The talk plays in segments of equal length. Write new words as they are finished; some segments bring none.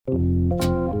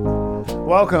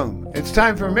welcome. It's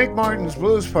time for Mick Martin's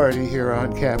Blues Party here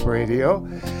on Cap Radio.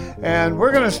 And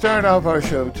we're going to start off our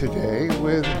show today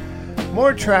with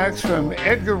more tracks from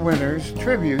Edgar Winter's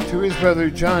tribute to his brother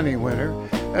Johnny Winter,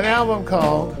 an album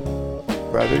called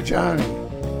Brother Johnny.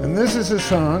 And this is a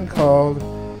song called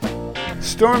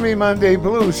Stormy Monday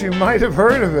Blues. You might have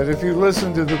heard of it if you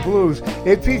listen to the blues.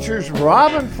 It features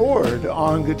Robin Ford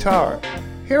on guitar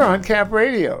here on Cap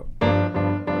Radio.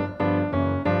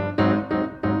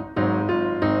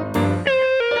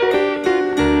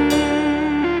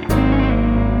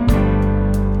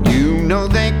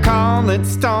 They call it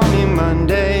Stormy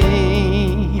Monday,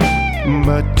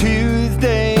 but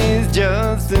Tuesday's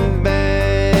just as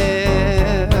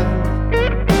bad.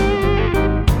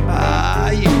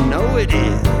 You know it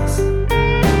is.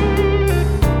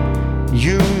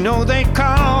 You know they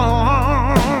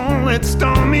call it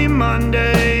Stormy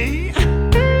Monday,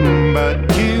 but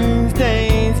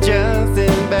Tuesday's just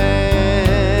as bad.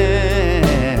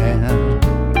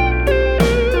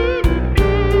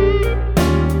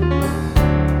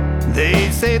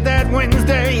 Say that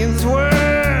Wednesday is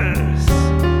worse,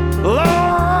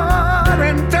 Lord,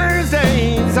 and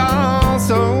Thursday's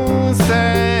also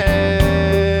sad.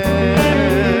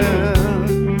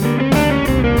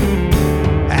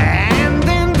 And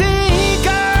then the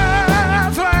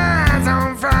eagle flies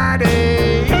on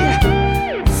Friday,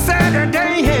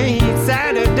 Saturday,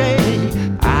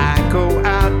 I go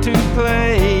out to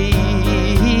play.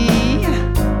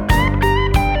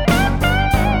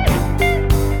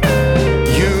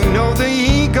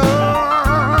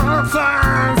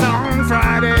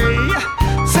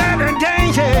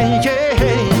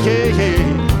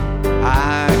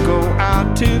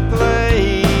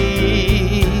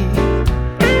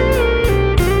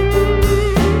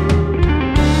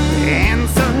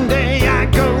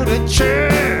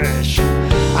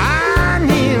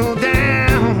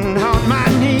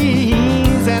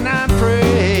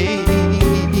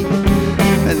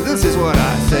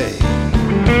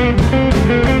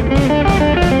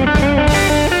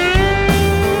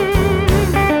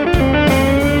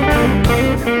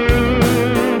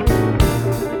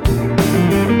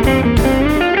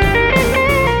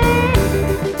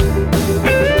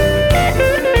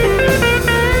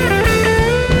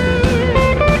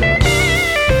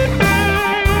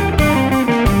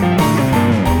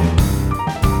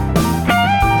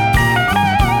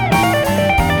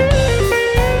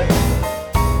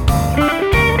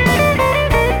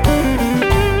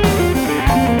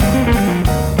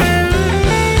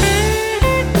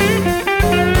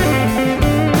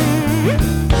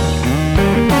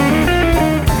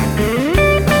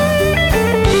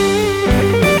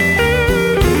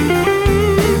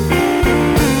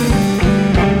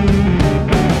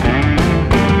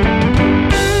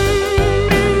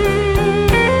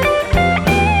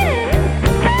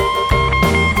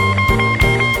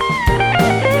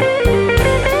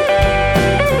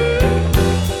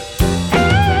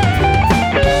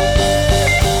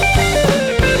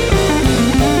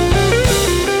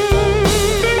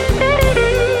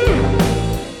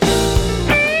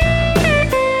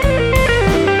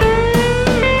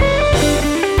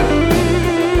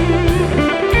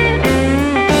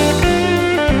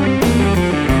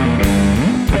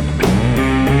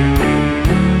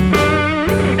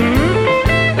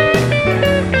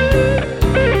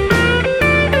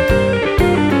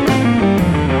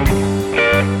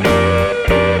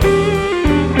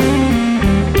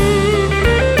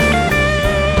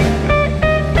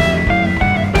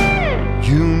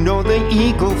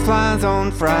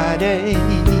 Friday,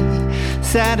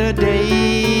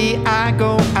 Saturday, I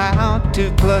go out to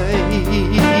play.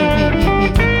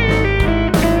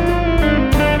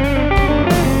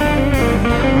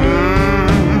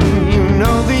 You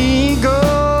know the eagle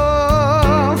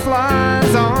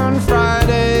flies on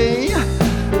Friday,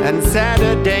 and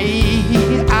Saturday,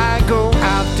 I go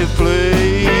out to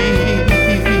play.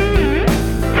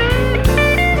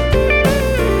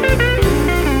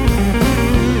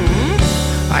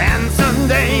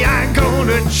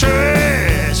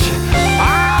 Church,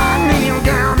 I kneel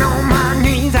down on my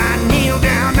knees, I kneel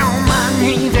down on my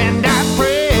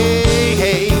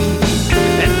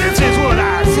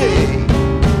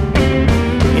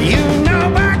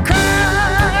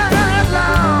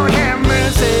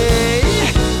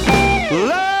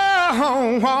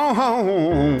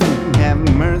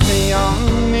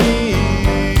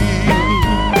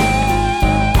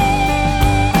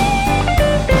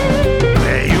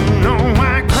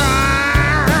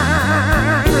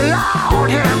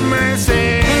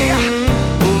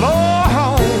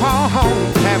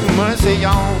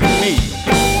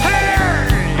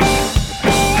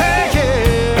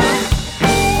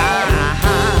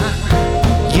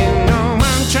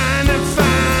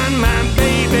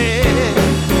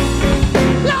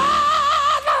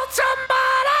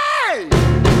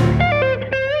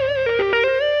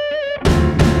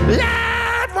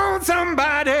want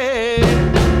somebody.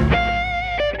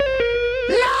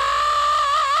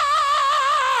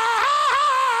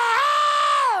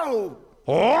 Lord,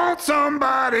 want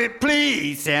somebody,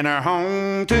 please send her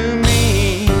home to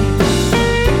me.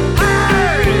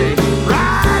 Hey,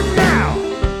 right now,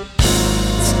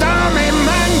 stormy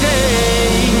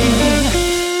Monday,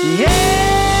 yeah.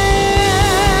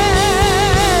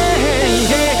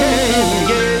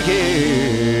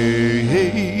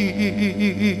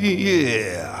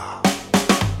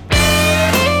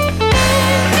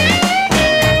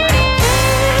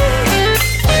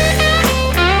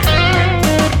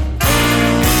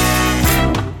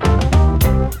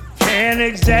 Can't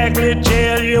exactly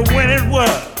tell you when it was.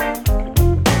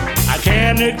 I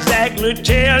can't exactly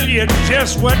tell you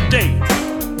just what day.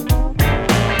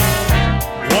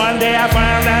 One day I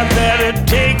found out that it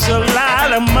takes a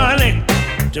lot of money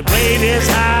to play this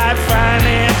high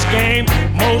finance game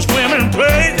most women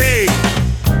play.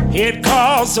 It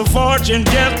costs a fortune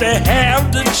just to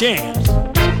have the chance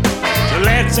to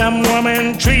let some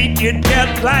woman treat you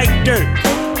just like dirt.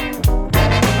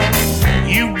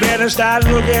 You better start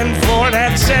looking for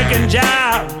that second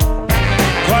job,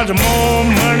 'cause the more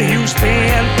money you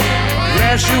spend, the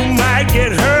less you might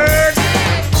get hurt.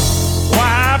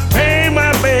 Why pay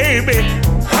my baby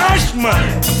hush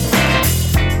money?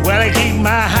 Well, I keep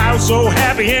my house so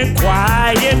happy and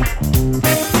quiet.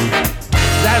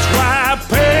 That's why I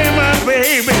pay my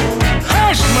baby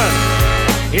hush money.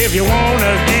 If you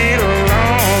wanna get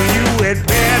along, you had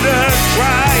better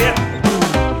try it.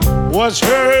 What's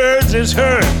hers is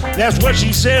hers, that's what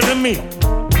she said to me.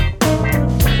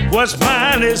 What's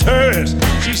mine is hers,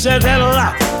 she said that a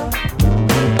lot.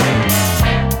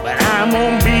 But I'm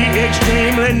gonna be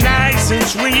extremely nice and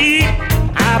sweet.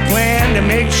 I plan to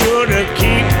make sure to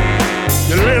keep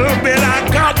the little bit I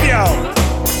got, y'all.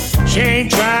 She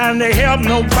ain't trying to help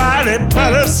nobody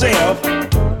but herself.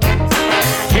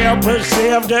 Help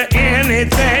herself to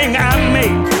anything I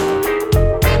make.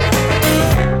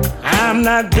 I'm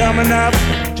not dumb enough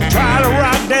to try to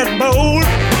rock that boat.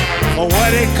 For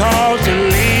what it costs to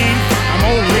leave, I'm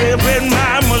gonna live with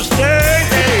my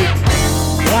mistake.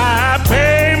 Why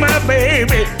pay my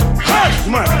baby hush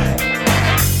money?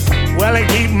 Well, I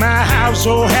keep my house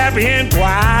so happy and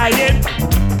quiet.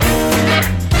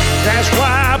 That's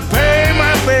why I pay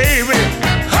my baby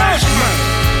hush money.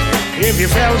 If you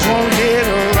fellas won't get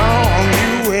along,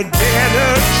 you had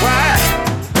better try.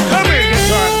 Come here,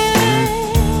 guitar.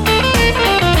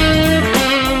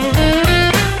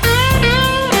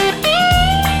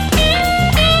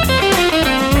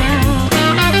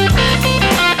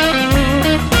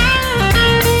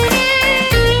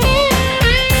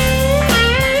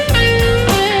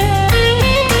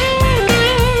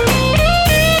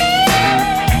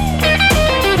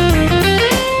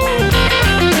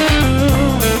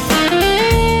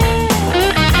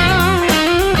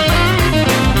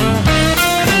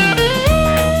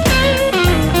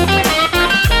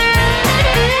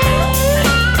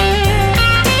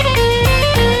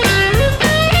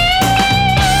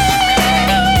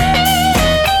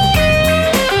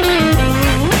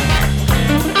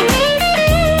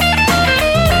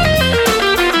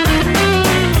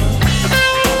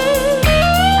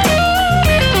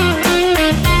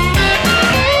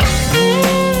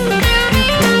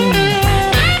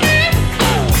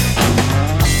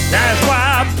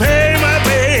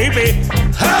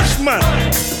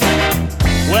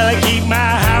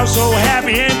 So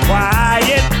happy and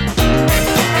quiet.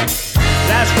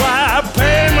 That's why I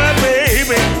pay my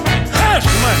baby hush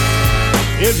money.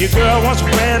 If your girl wants a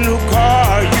brand new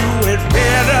car, you had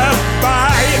better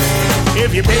buy it.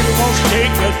 If your baby wants to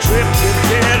take a trip, you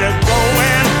better go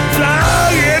and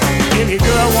fly it. If your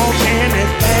girl wants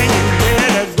anything, you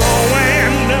better go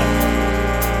and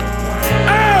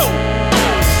oh,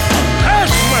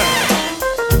 hush money.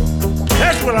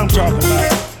 That's what I'm talking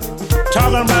about.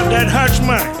 Talking about that hush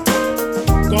money.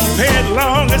 Gonna pay it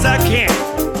long as I can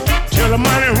till the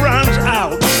money runs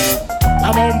out.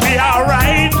 I'm gonna be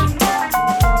alright.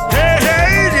 Hey,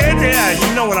 hey, yeah, yeah, you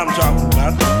know what I'm talking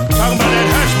about. Talking about that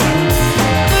hush money.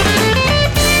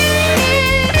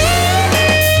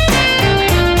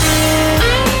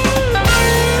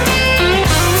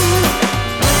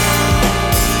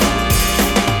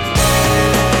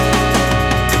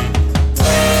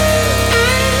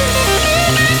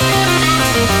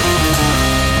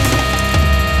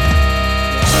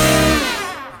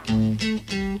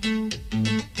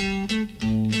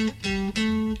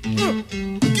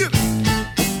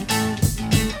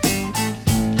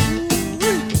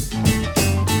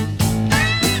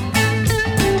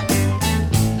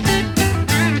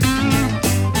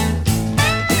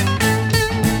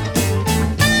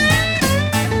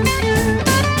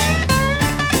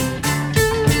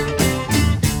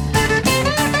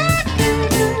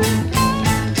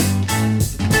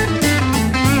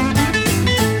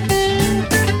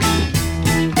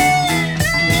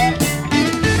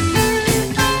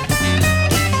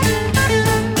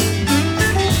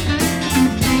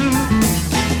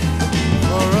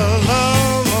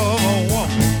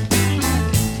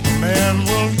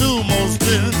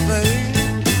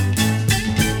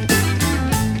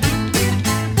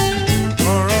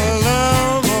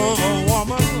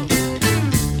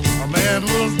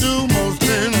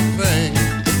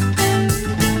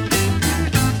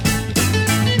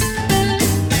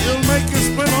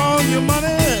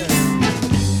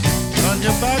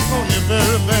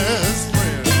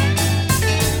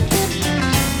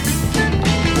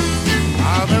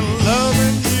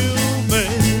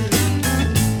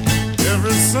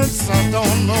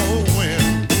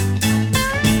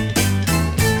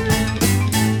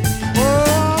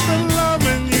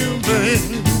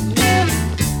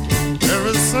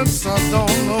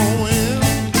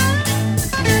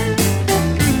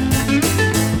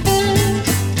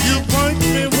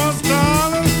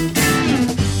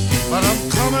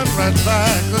 right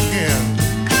back again.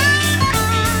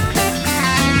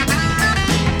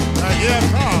 Yeah,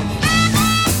 come.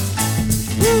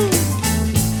 Woo.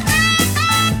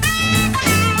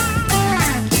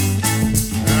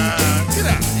 Get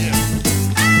out of here.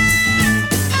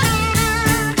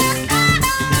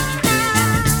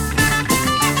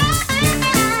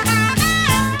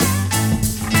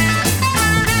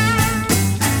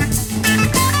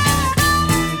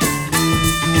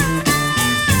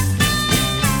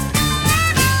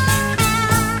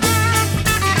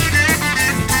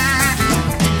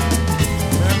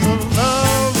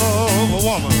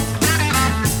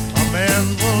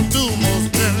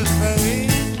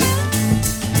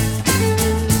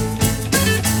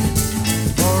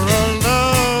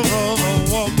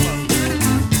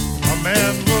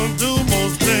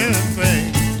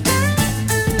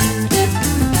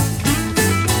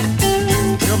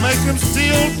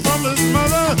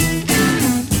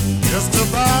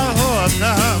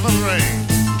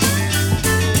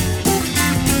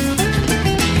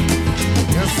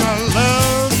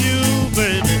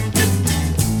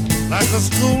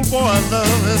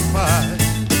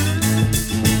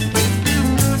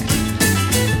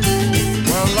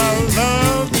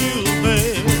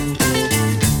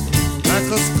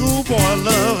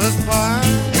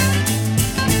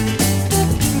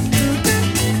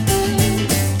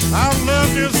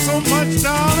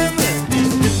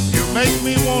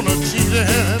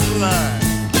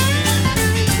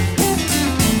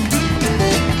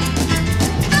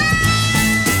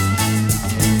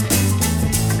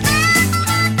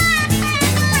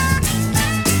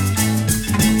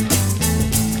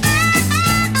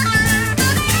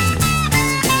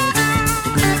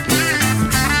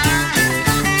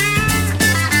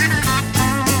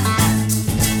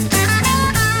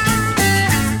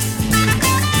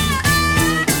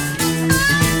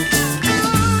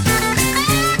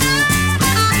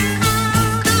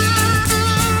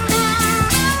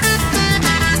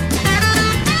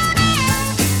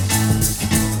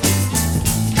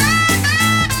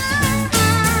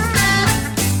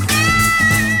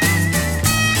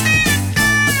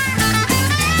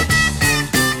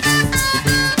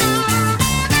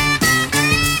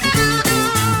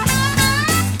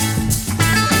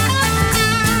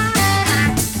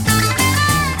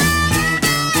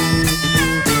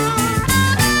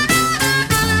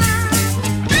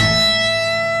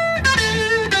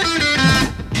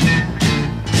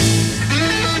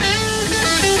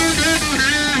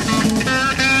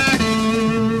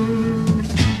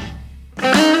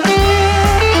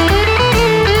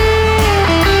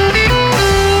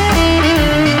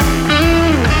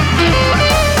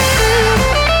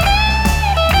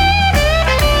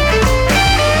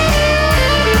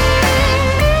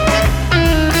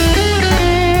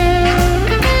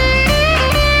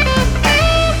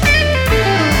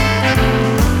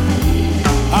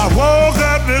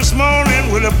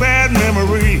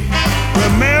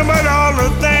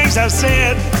 I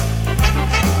said,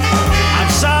 I'm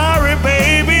sorry,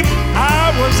 baby, I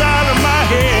was out of my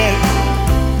head.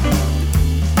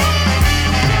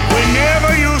 We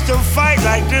never used to fight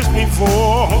like this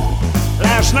before.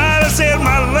 Last night I said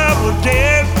my love was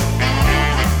dead.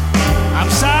 I'm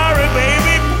sorry,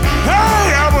 baby,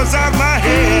 hey, I was out of my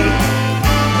head.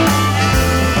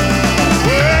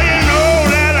 Well, you know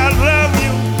that I love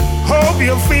you, hope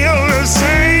you feel the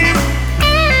same.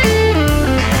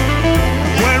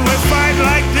 When we fight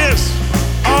like this,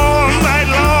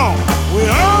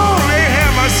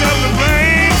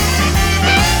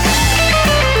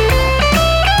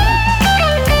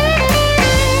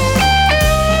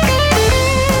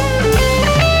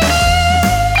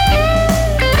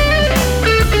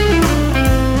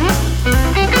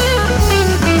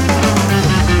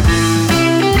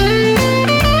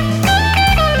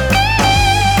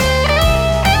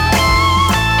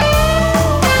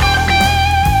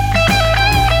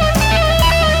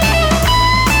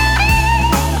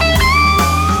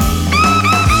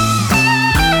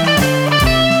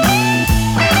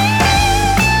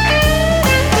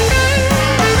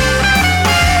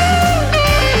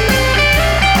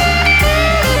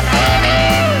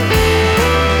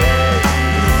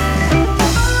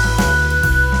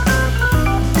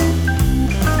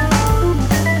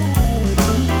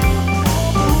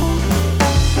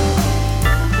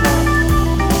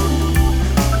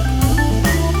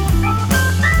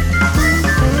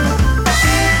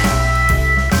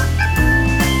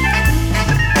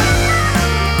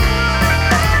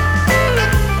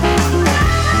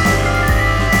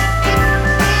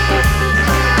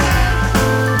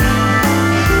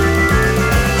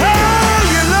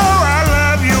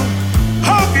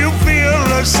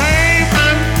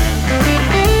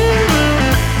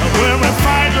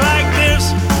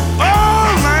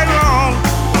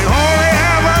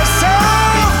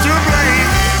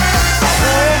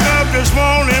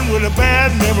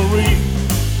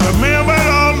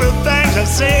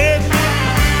 said,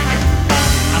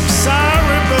 I'm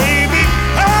sorry, baby.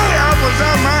 Hey, I was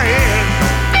on my head.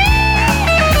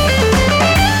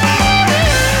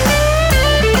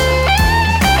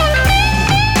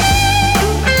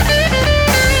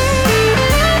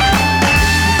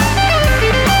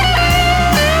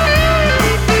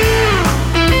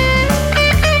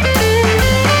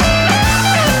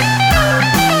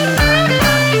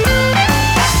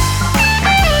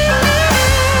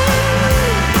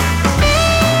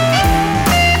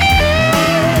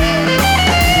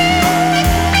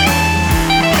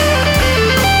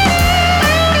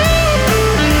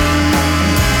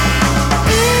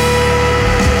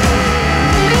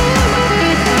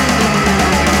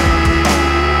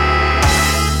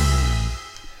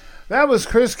 That was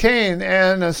Chris Kane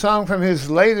and a song from his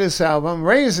latest album,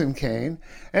 Raisin Cane,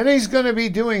 and he's going to be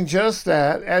doing just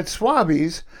that at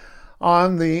Swabby's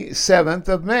on the 7th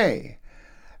of May.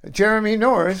 Jeremy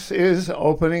Norris is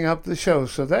opening up the show,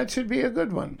 so that should be a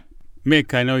good one.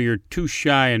 Mick, I know you're too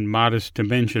shy and modest to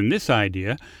mention this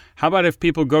idea. How about if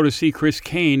people go to see Chris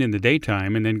Kane in the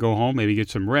daytime and then go home, maybe get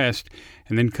some rest,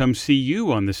 and then come see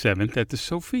you on the 7th at the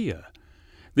Sophia?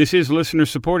 This is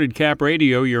listener-supported Cap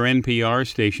Radio, your NPR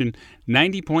station,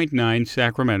 90.9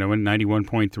 Sacramento and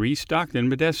 91.3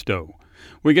 Stockton, Modesto.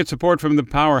 We get support from the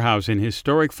Powerhouse in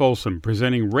historic Folsom,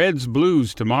 presenting Reds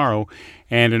Blues tomorrow,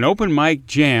 and an open mic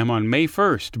jam on May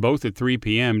 1st, both at 3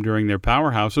 p.m. during their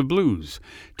Powerhouse of Blues.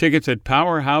 Tickets at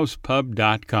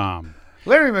powerhousepub.com.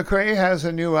 Larry McCrae has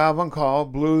a new album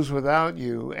called Blues Without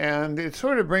You, and it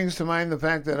sort of brings to mind the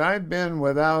fact that I've been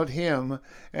without him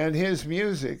and his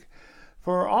music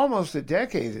for almost a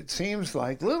decade, it seems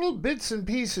like. Little bits and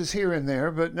pieces here and there,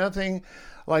 but nothing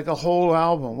like a whole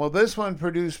album. Well, this one,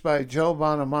 produced by Joe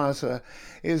Bonamassa,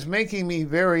 is making me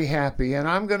very happy, and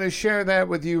I'm going to share that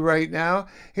with you right now.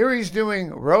 Here he's doing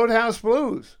Roadhouse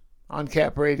Blues on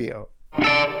Cap Radio.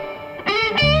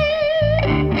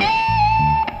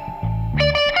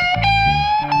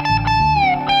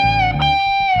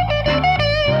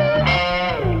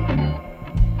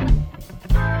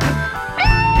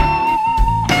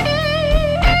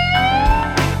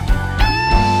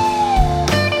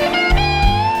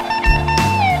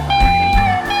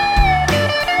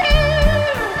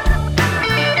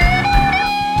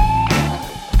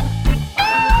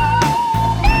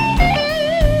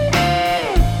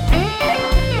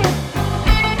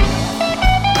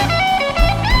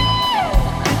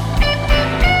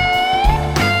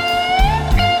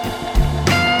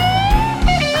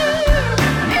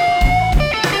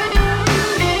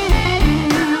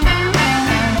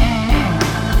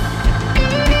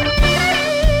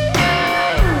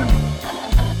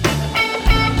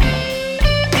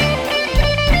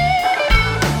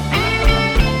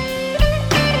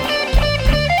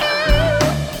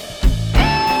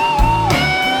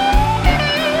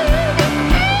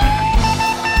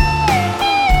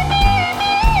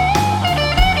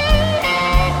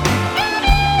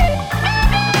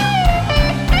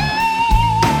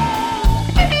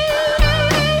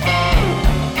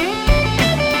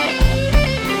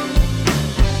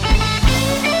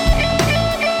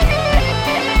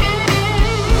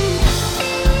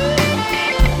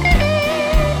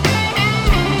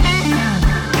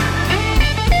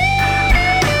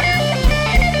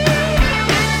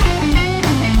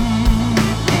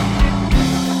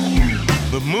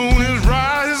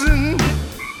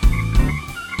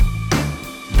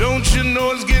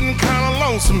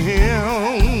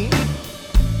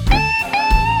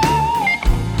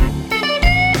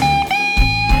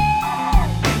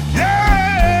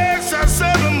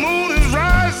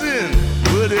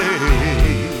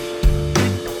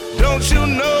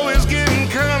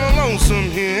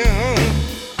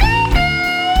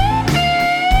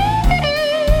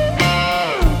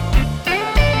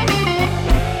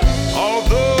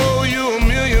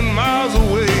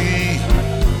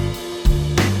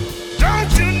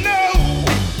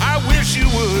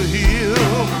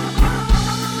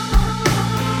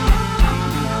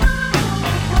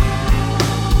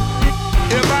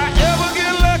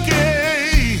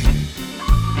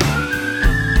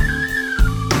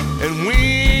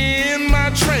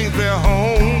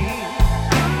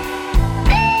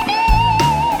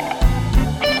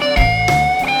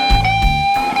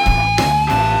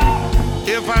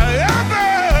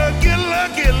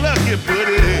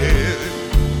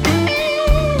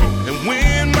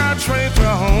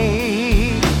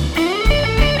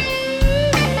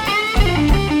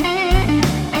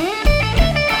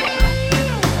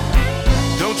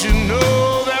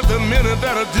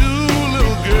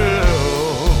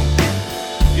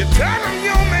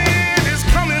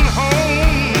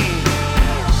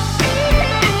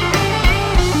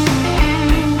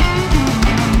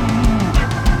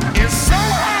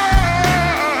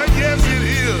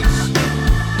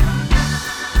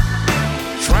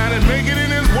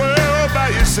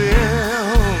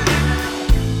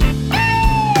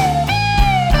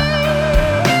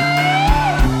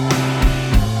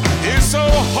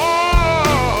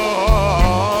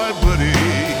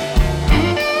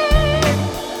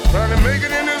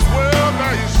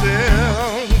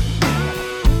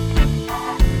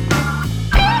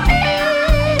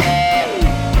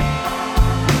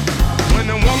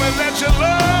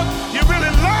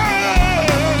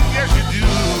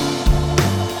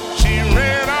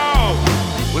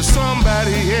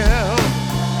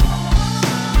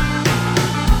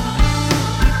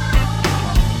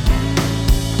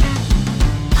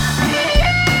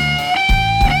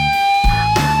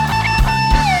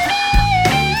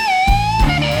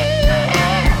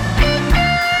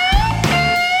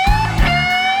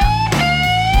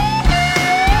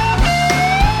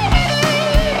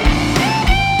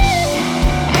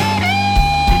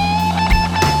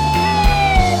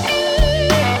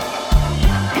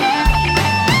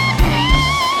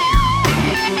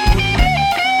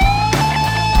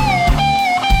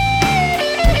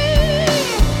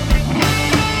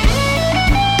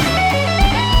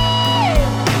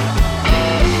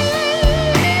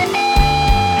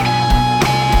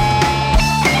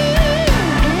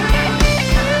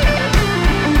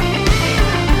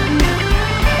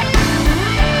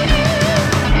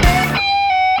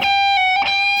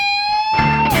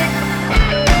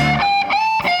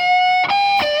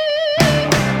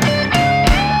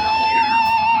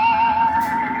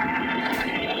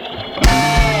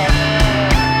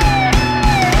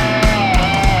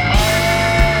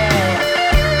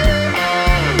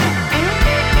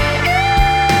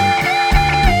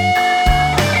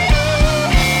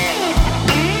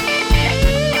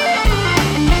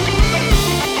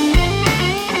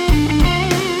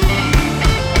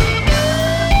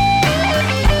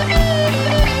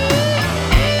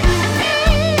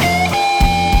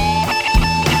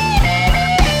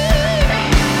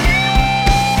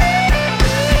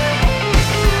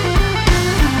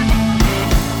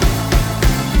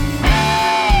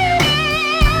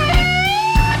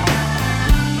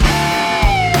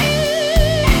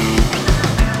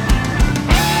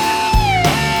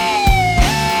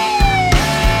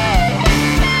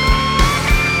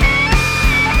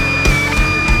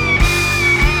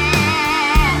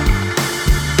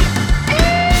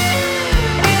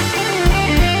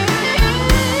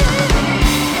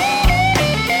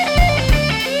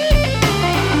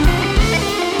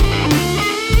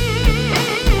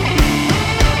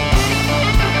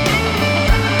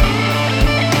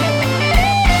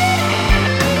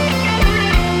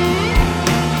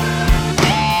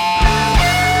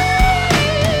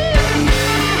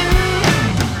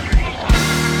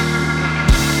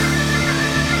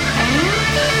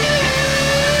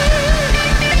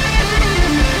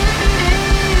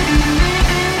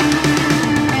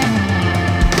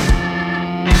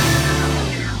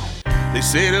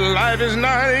 say that life is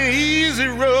not an easy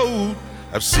road.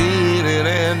 I've seen it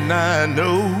and I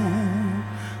know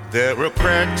there are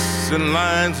cracks and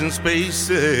lines and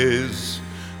spaces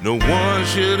no one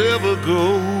should ever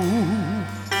go.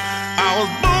 I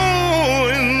was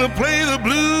born to play the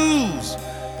blues,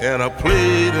 and I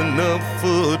played enough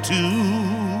for two.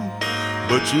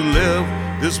 But you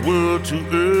left this world too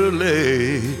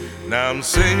early. Now I'm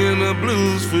singing the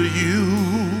blues for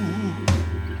you.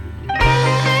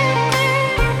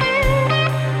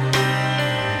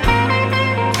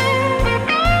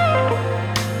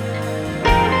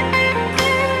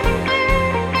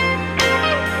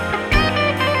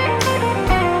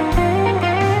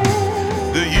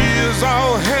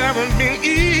 All haven't been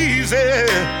easy.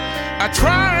 I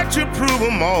tried to prove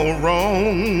them all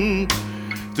wrong.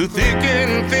 Through thick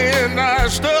and thin, I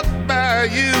stuck by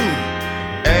you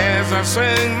as I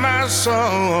sang my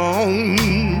song.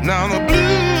 Now the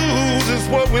blues is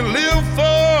what we live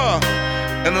for,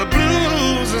 and the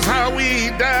blues is how we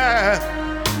die.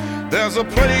 There's a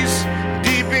place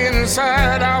deep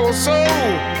inside our soul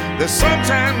that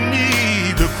sometimes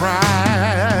need to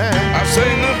cry. I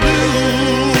sing the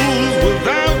blues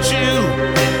without you,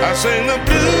 I sing the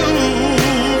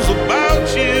blues about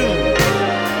you.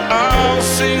 I'll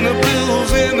sing the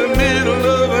blues in the middle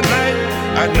of the night.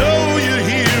 I know you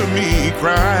hear me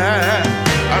cry.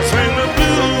 I sing the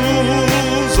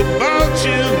blues about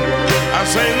you, I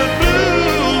sing the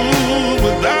blues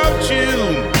without you.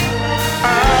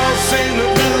 I'll sing the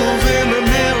blues in the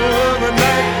middle of the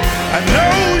night. I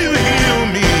know you hear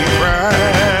me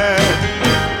cry.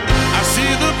 I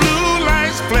see the blue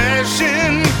lights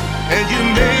flashing, and you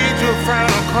made your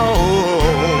final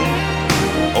call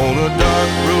on a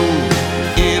dark road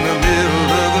in the middle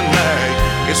of the night.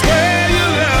 It's where you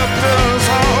left us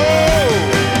all.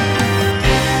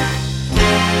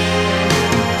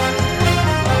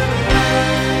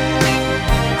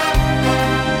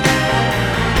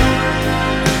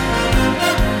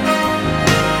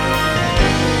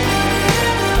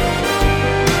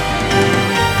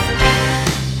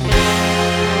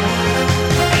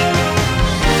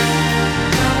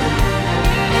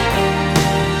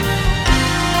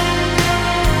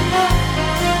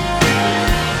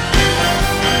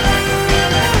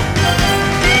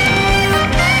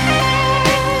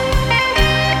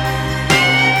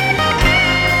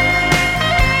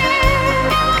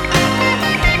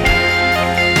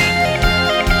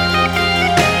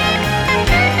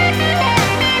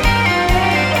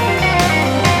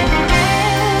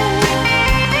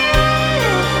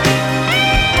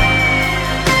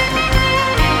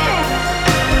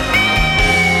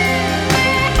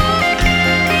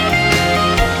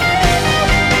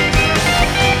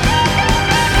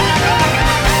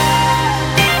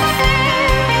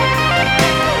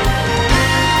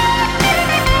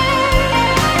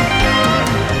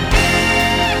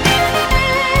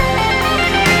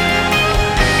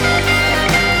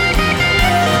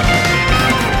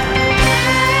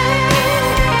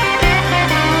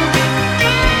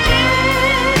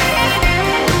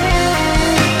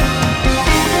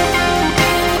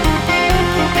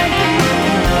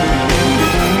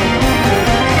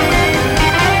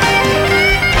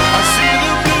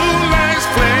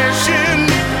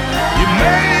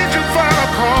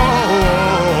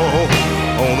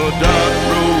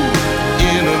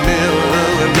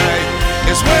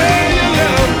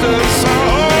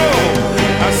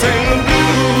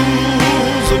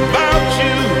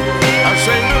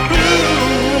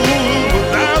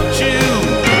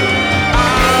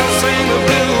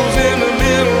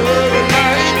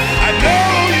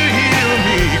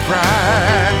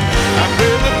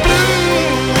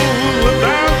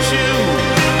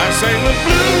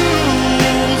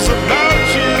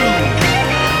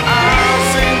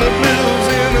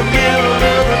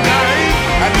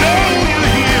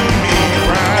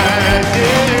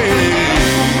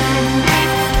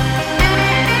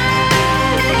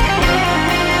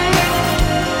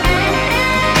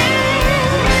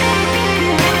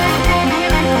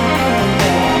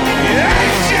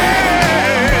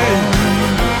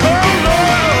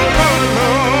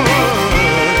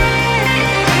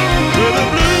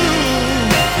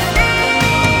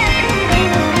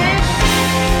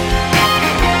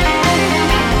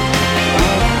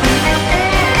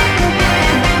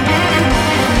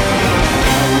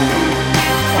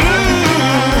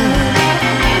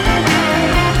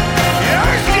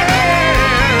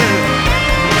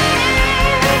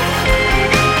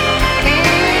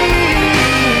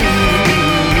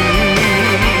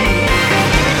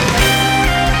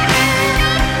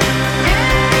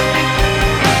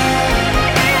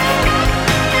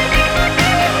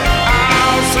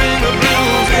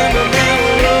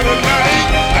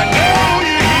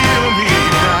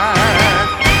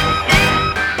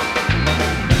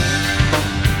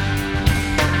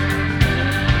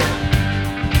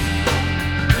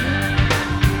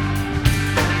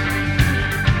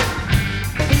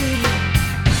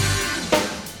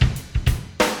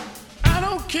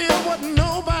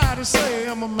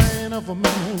 I'm a man of a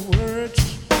million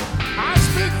words. I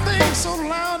speak things so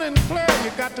loud and clear, you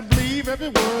got to believe every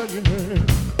word you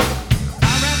heard.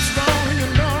 I rap strong and you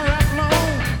don't rap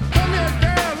long. Come here,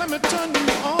 girl, let me turn you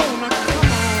on. Now,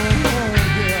 come on,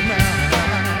 yeah, now.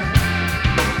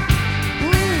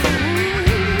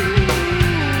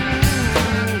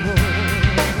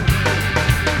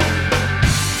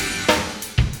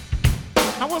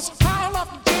 I was called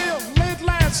up to jail late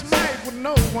last night with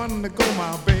no one to go,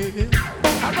 my baby.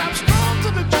 I rap strong to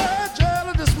the judge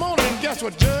early this morning. Guess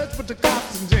what, judge? Put the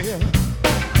cops in jail.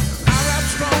 I rap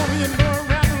strong, you know,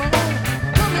 rap long.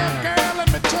 Come here, girl,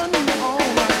 let me turn you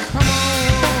on. Now, come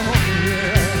on,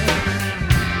 yeah.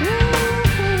 Woo,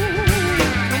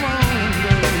 come on,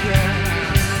 girl, yeah.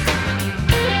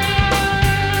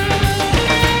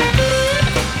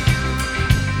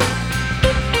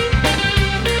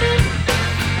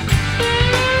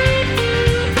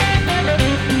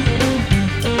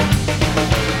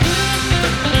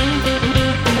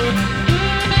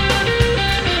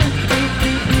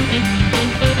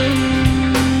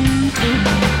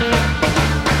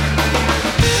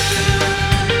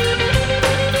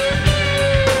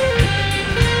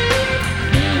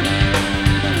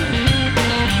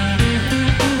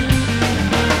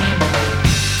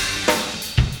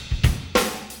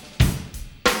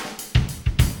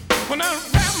 When I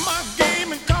rap my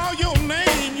game and call your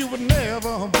name, you would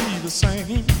never be the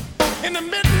same. In the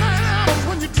midnight hours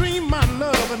when you dream my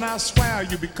love, and I swear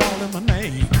you be calling my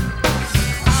name.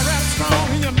 I rap strong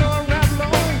and you know I rap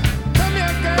low. Come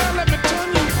here, girl, let me turn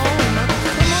you on. Now,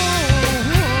 come on,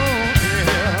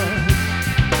 yeah.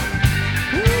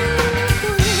 Ooh,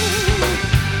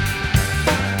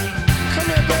 come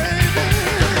here, baby.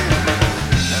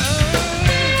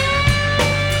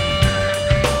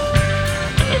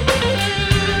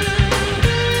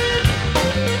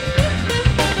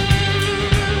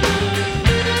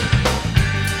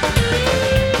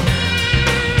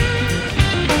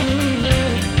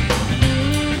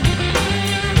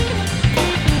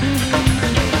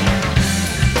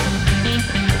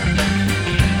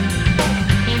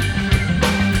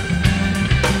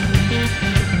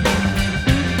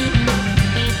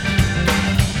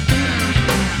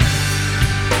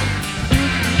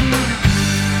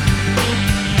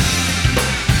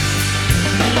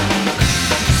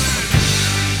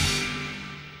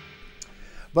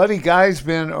 Buddy Guy's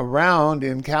been around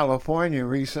in California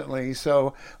recently,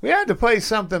 so we had to play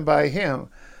something by him.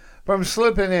 From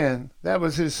Slippin' In, that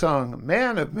was his song,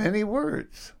 Man of Many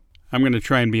Words. I'm going to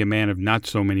try and be a man of not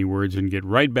so many words and get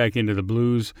right back into the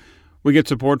blues. We get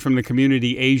support from the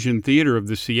Community Asian Theater of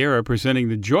the Sierra presenting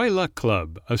the Joy Luck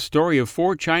Club, a story of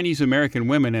 4 Chinese-American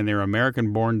women and their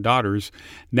American-born daughters,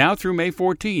 now through May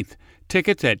 14th.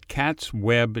 Tickets at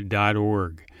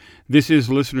catsweb.org. This is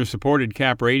listener-supported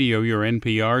Cap Radio, your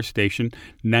NPR station,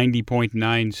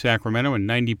 90.9 Sacramento and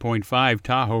 90.5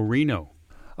 Tahoe, Reno.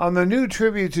 On the new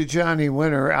tribute to Johnny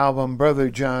Winter album, Brother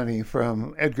Johnny,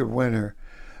 from Edgar Winter,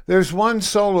 there's one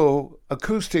solo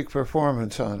acoustic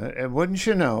performance on it, and wouldn't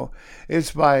you know,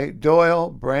 it's by Doyle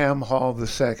Bram Hall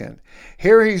II.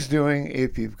 Here he's doing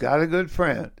If You've Got a Good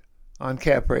Friend on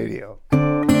Cap Radio.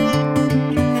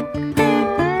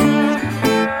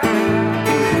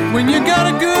 When you got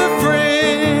a good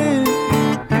friend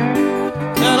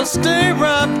that'll stay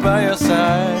right by your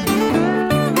side.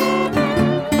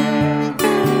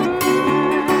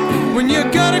 When you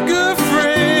got a good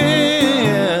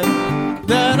friend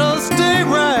that'll stay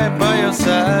right by your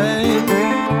side.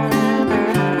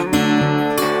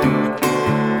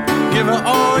 Give her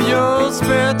all your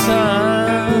spare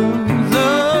time,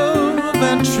 love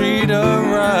and treat her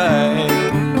right.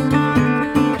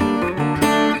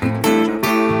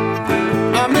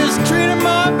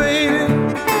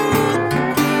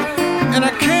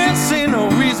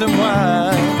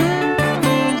 Why?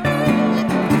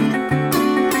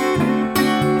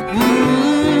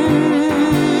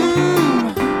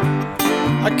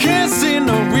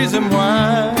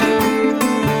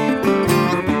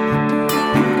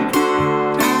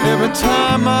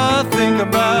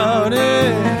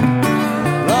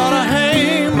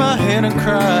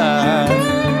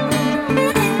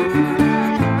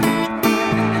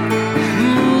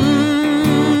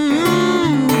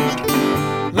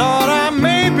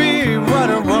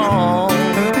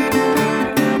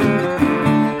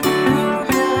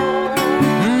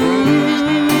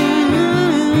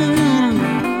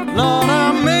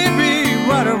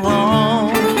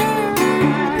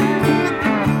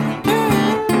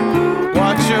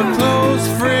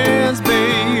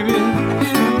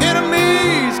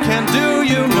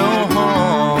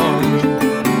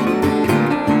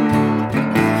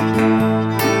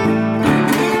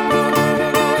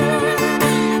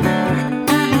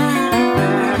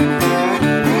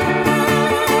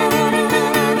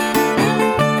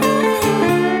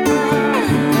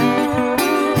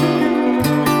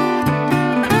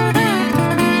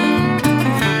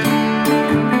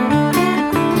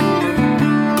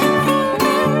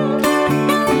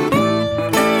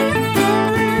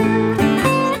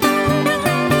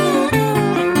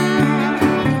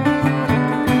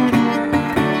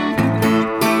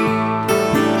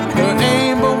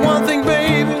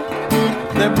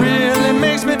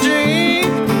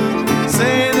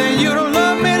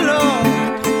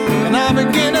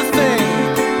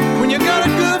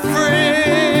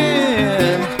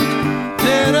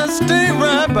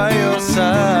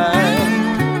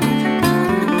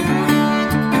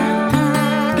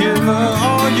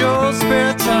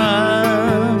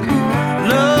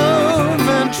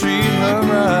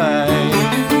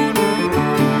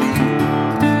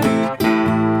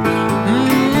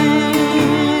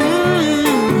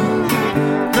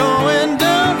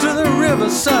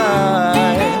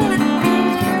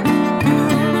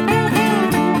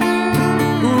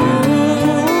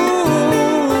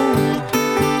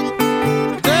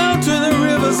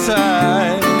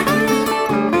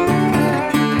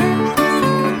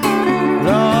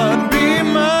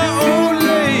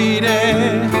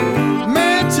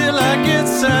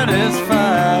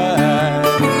 satisfied.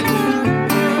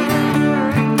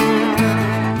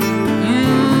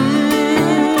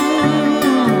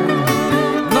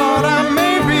 Lord, I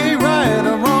may be right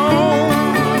or wrong.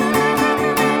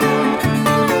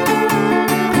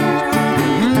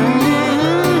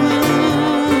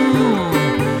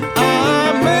 I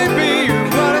may be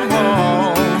right or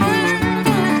wrong.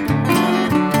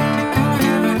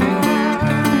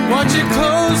 What your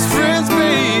close friends,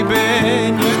 baby,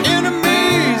 your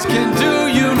enemies can do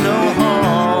you no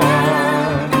harm.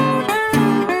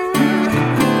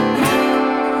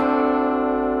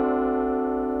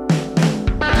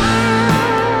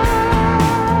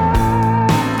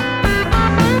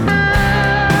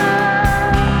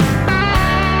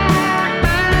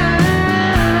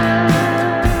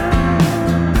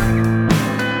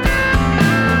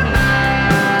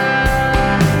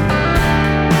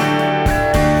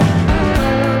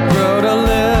 Grow to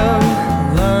live,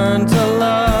 learn to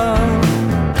love.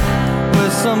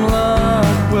 With some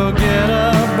luck, we'll get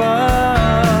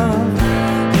above.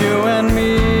 You and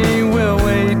me will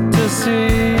wait to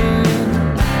see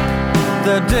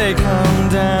the day come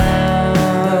down.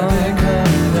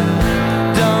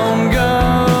 Don't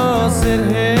go, sit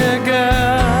here,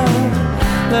 girl.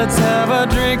 Let's have a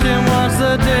drink and watch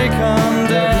the day come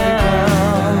down.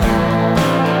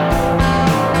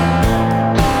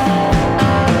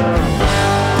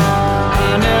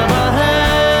 I never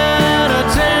had a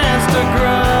chance to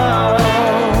grow,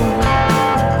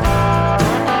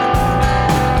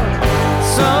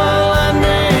 so let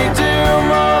me do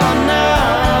more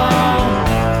now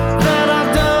than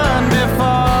I've done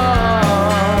before.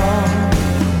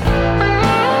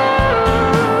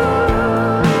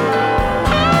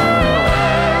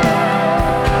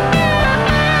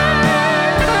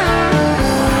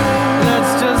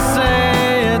 Let's just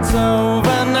say it's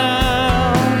over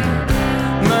now.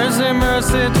 Mercy,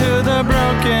 mercy to the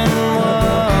broken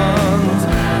ones.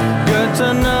 Good to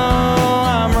know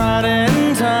I'm right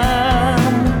in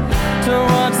time to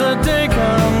watch the day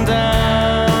come down.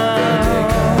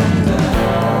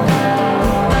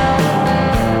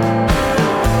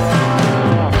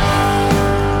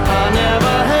 I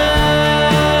never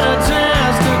had a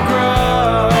chance to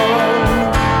grow.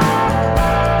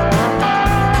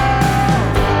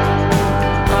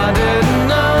 I didn't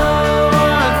know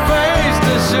what face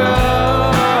to show.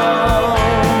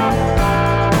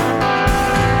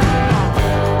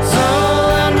 So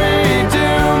let me do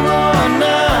more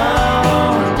now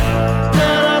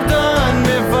than I've done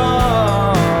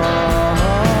before.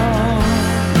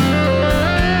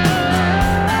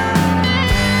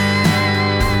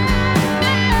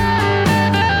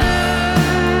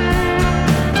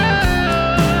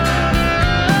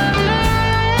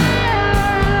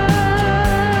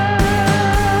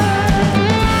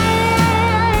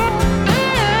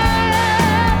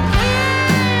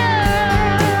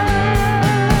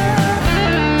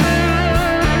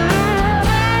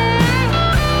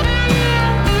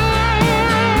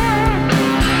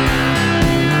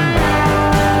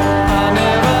 I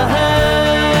never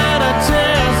had a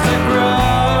chance to grow.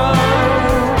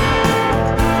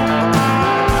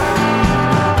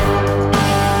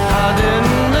 I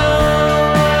didn't know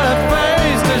what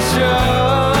face to show.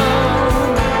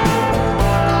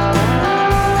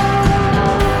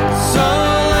 So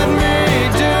let me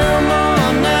do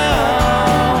more now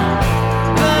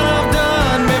than I've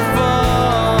done before.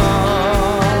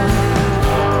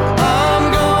 I'm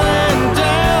going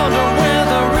down to where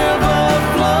the river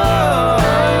flows.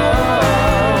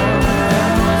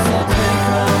 And once the day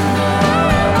come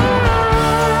down,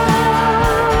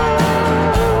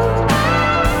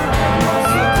 and once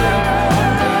the day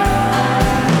come down.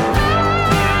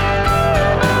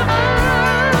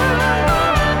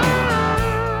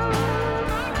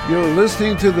 You're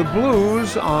listening to the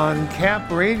blues on Cap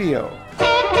Radio.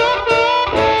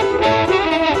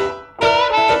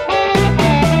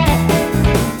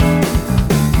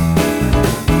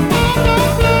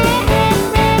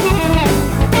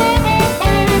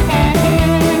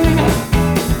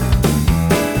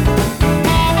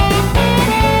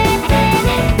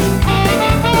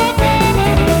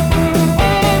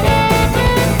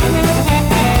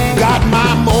 Got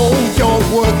my mojo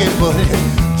working, but it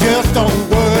just don't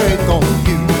work on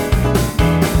you.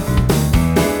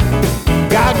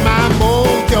 Got my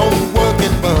mojo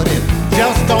working, but it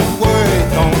just don't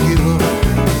work on you.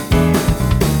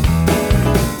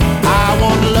 I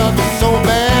wanna love you so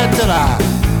bad till I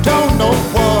don't know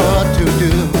what to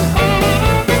do.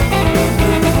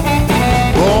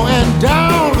 Going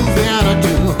down Louisiana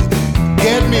to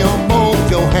get me a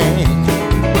mojo hang.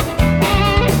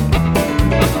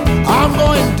 I'm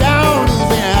going down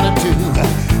Louisiana to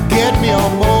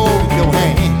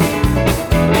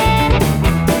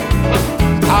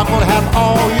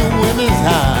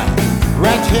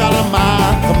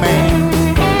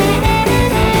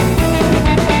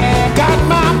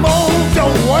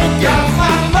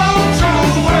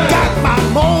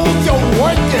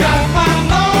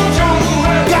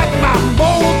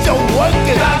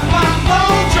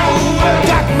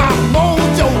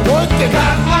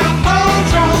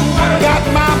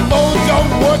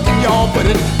but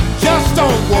it just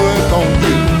don't work on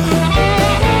you.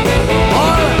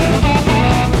 All right.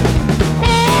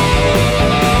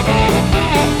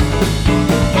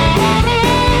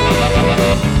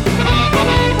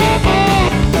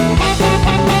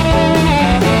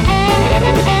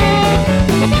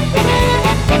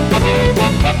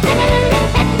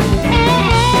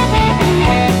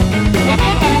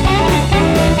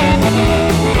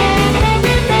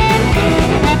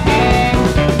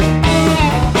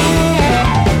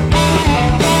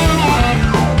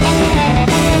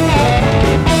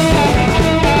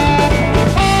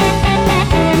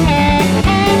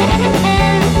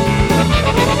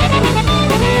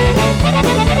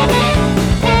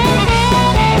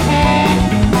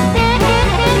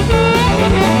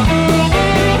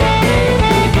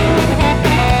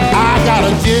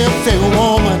 Gypsy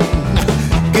woman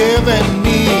giving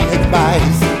me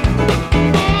advice.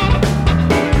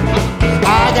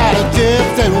 I got a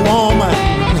gypsy woman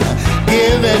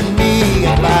giving me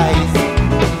advice.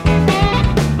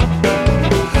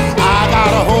 I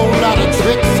got a whole lot of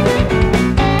tricks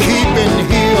keeping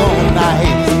here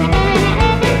nice.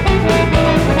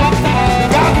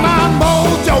 Got my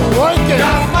mojo working.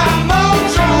 Got my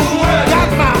mojo working.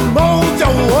 Got my mojo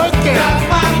working. Got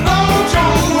my mojo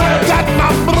working. Got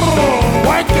my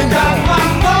working. Got my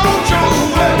mojo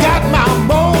working. Got my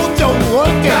mojo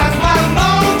working. Got my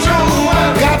mojo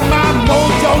working. Got my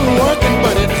mojo working,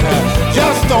 but it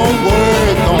just don't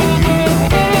work on you.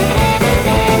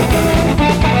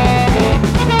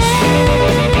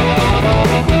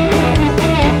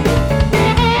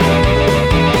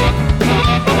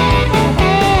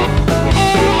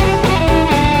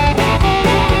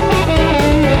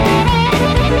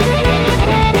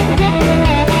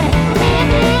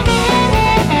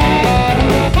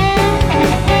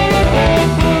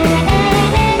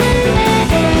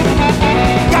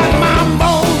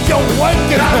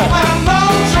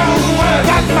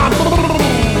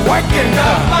 Working.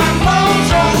 Got my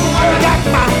mojo working. Got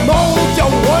my mojo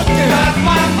working. Got my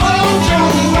mojo working.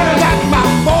 Got my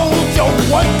mojo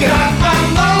working. Got my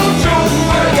mojo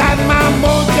working. Got my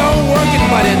mojo working,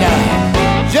 but it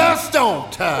just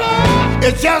don't.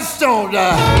 It just don't.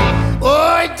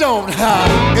 Oh, it don't.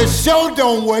 It sure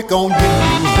don't work on you.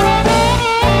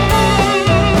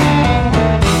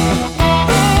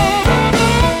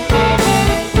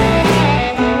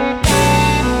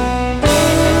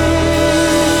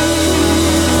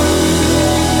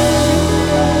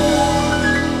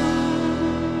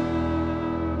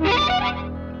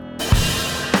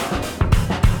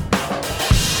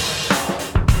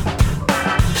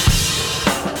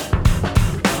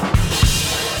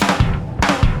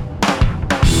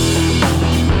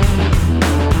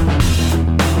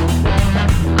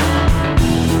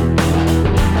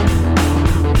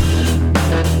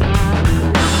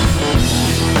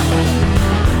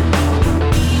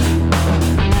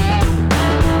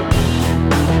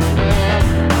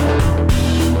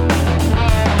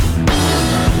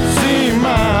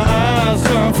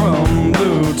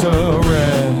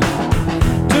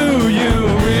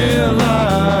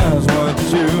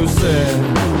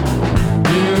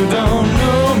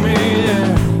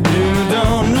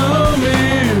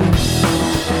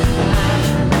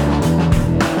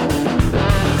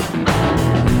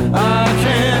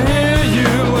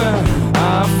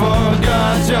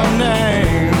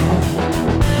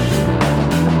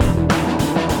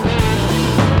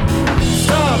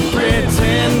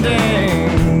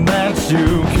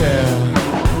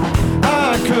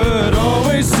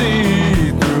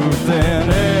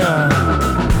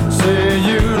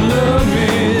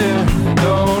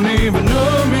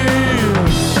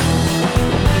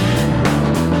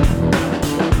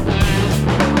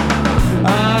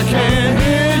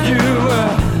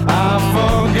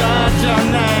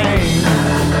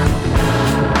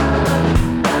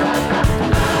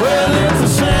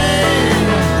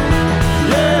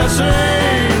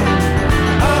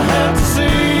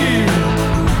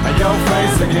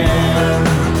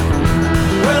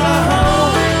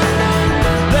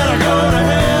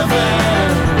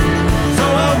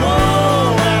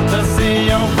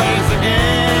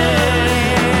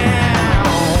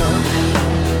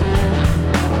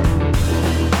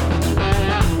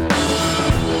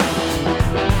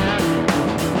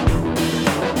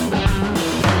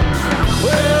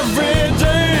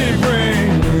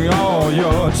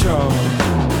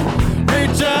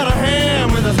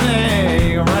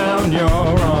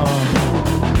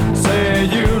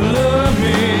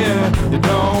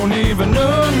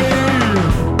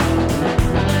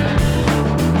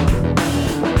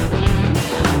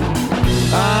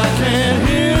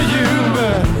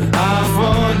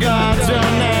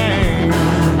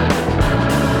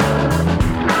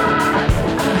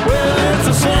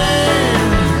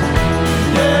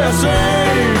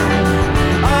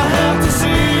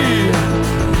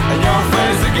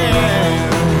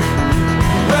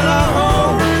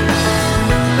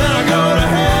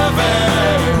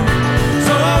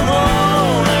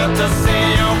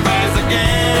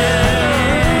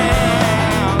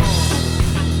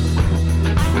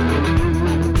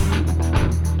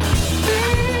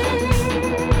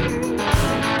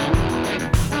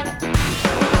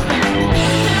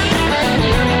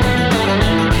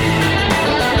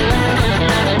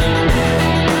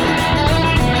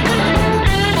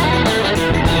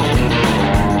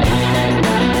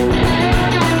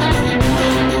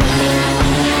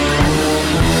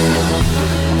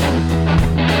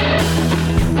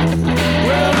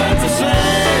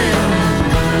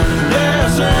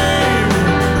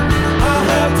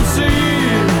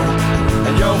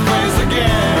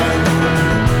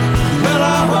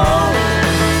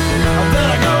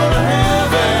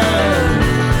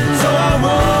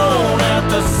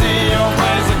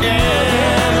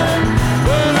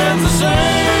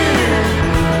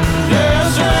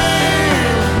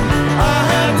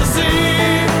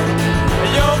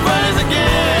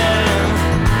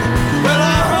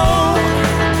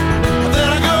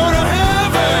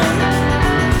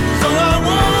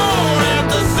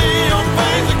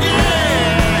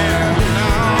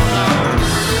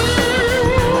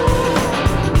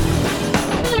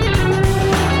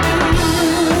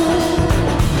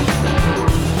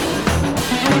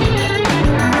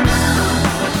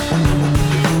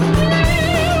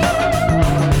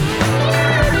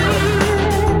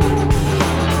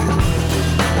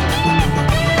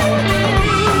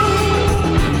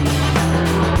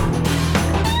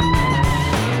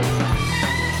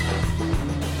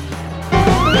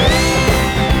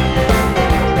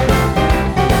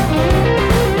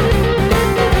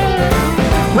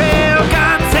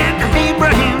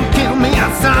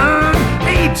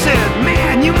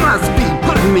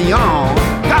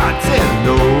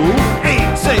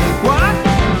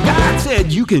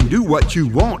 can do what you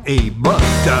want, but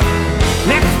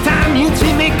Next time you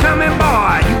see me coming,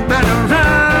 boy, you better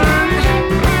run.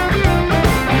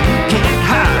 You can't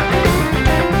hide.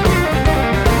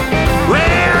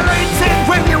 Well, they said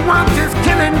when you want this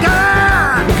killing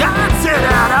done, God set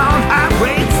out on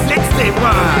Highway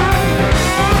 61.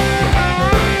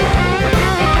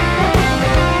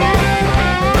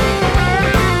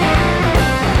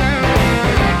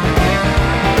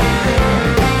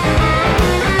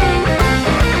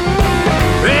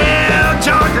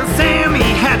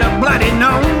 Bloody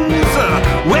nose,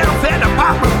 welfare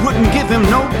department wouldn't give him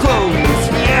no clothes.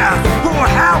 Yeah, poor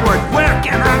Howard, where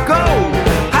can I go?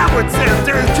 Howard says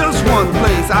there's just one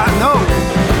place I know.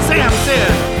 Sam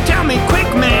said, tell me quick,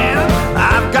 man,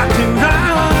 I've got to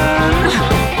run.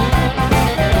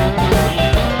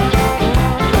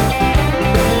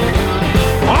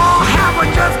 Oh,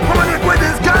 Howard just pointed with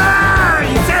his gun.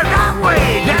 He said that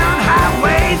way, down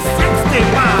Highway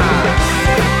 61.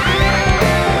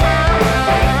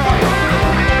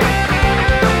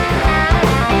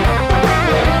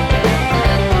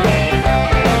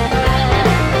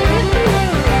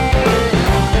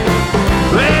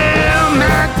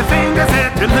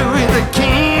 To Louis the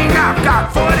King, I've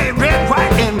got 40 red, white,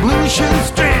 and blue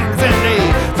shoestrings and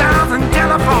 1,000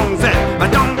 telephones that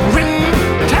don't ring.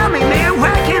 Tell me, man,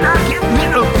 where can I get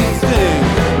rid of these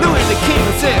things? Louis the King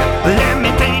said, let me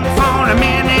think for a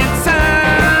minute,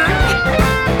 son.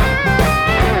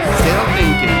 Still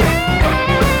thinking.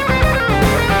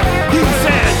 He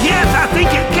said, yes, I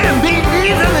think it can be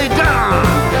easily done.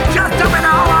 Just dump it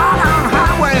all out on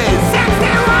Highway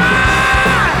 61.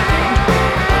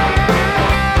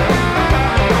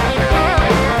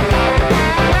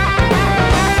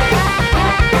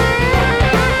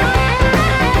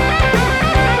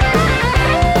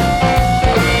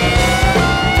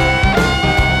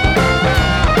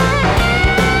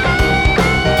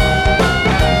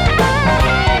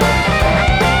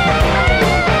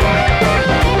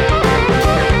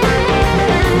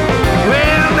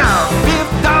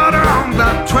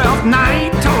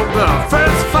 Night told the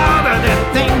first father that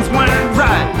things weren't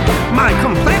right. My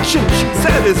complexion, she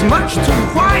said, is much too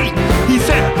white. He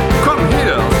said, come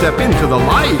here, step into the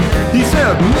light. He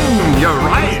said, you're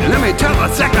right. Let me tell the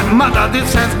second mother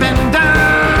this has been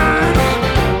done.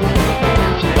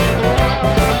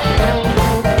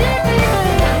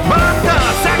 But the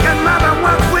second mother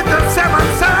was with the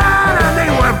seventh son, and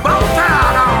they were both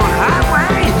out on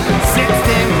Highway 61.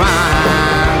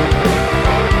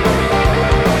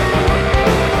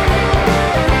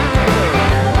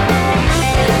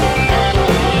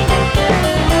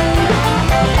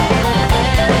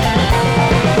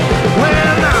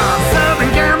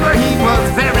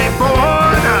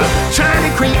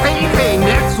 Create a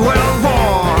next world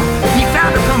war. He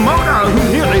found a promoter who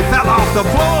nearly fell off the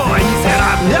floor. He said,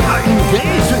 I've never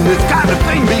engaged in this kind of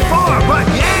thing before, but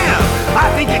yeah,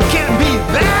 I think it can be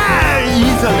very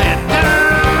easily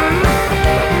done.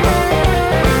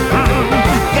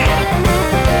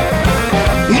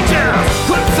 He just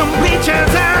put some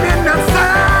bleachers out in the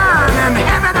sun and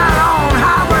have it out on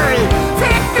Highway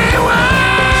 61.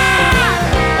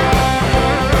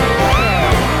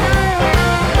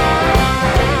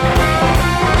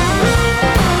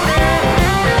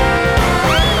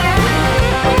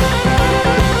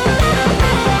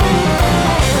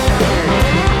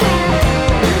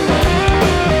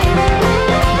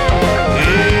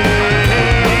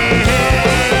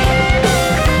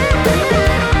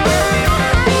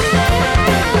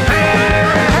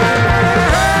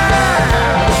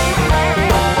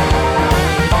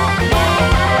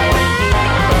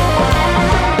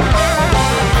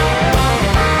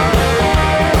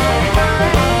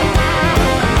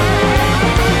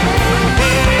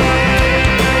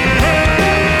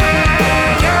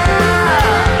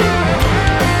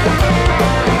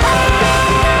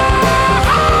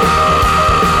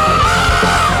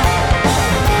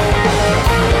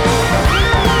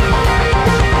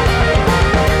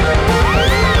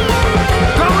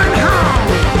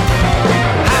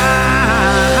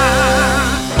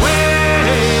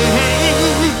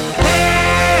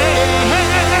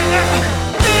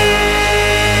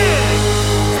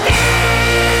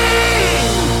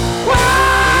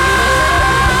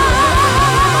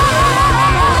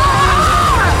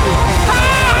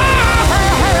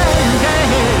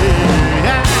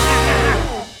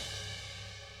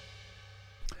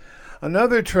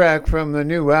 Another track from the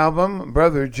new album,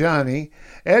 Brother Johnny,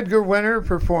 Edgar Winter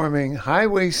performing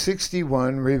Highway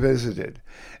 61 Revisited.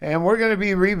 And we're going to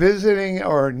be revisiting,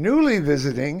 or newly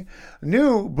visiting,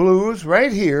 new blues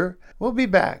right here. We'll be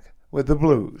back with the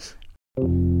blues.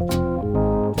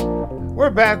 We're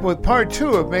back with part 2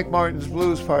 of Mick Martin's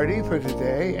Blues Party for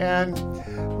today, and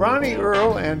Ronnie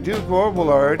Earl and Duke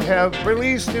Robillard have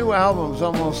released new albums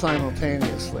almost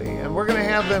simultaneously, and we're going to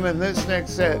have them in this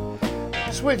next set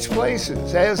switch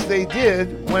places, as they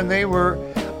did when they were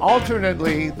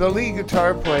alternately the lead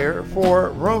guitar player for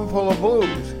Roomful of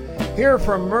Blues. Here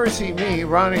from Mercy Me,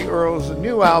 Ronnie Earl's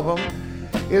new album,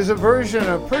 is a version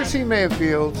of Percy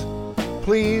Mayfield's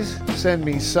Please Send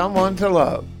Me Someone to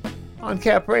Love on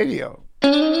Cap Radio.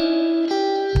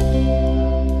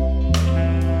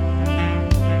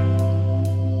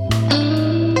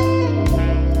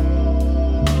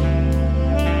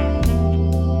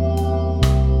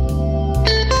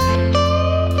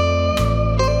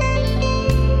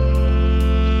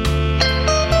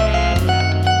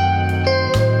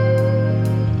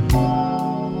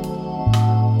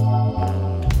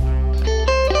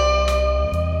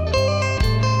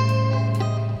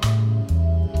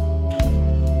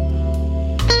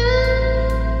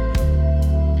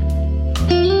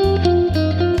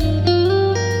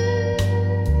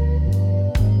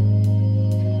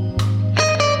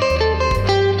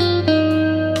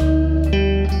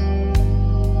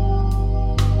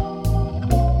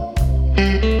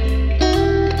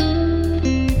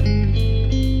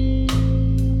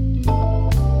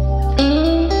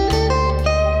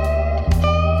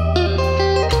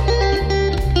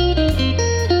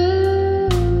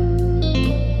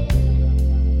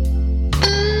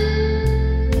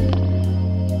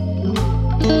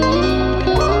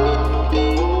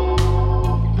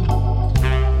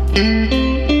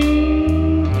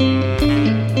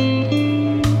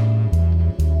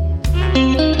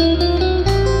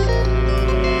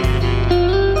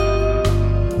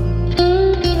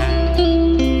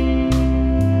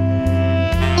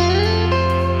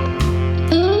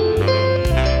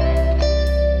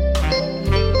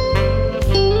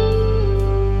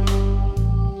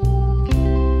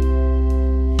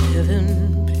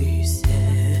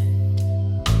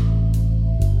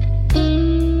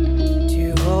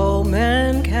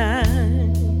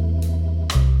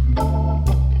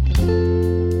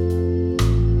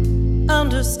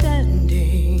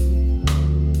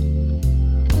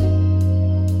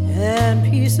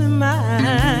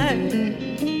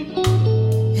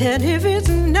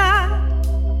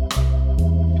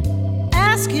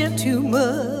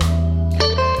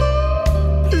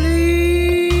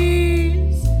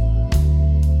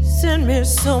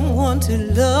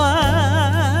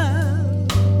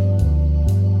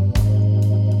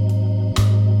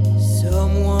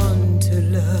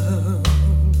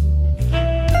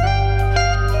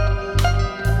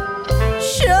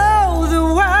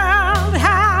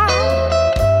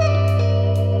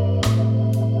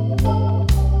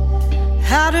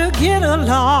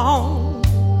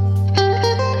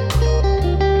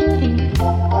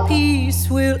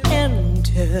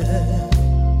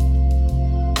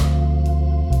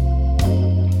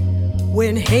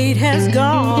 When hate has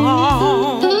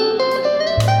gone,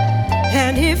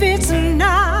 and if it's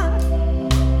not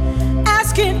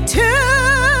asking too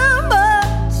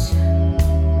much,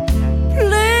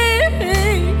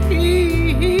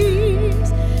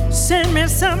 please send me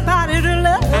somebody to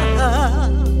love.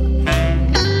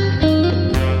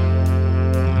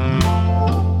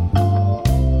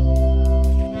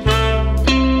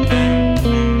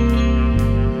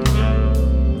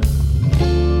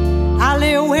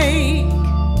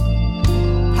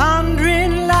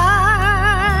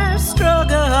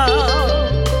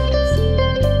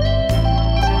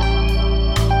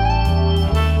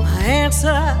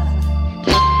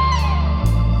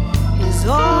 Is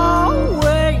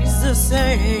always the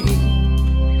same.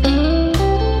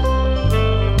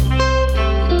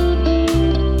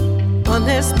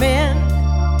 Unless men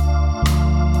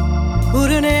put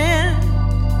an end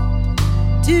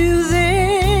to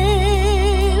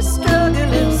this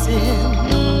struggling sin,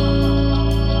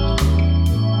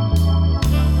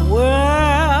 the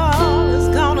world is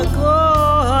gonna go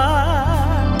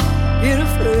in a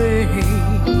flame.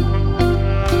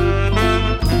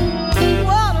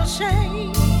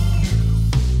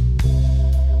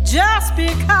 Just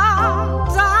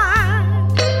because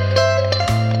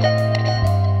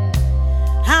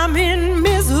I'm in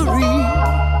misery,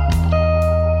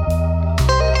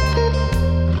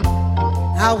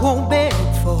 I won't beg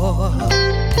for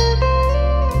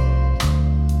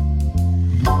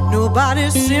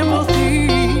nobody's sympathy.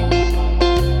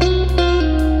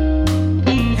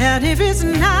 And if it's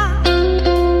not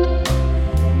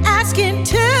asking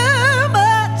too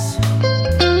much,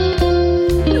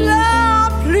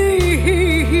 Lord,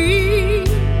 please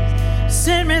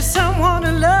send me someone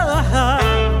to love.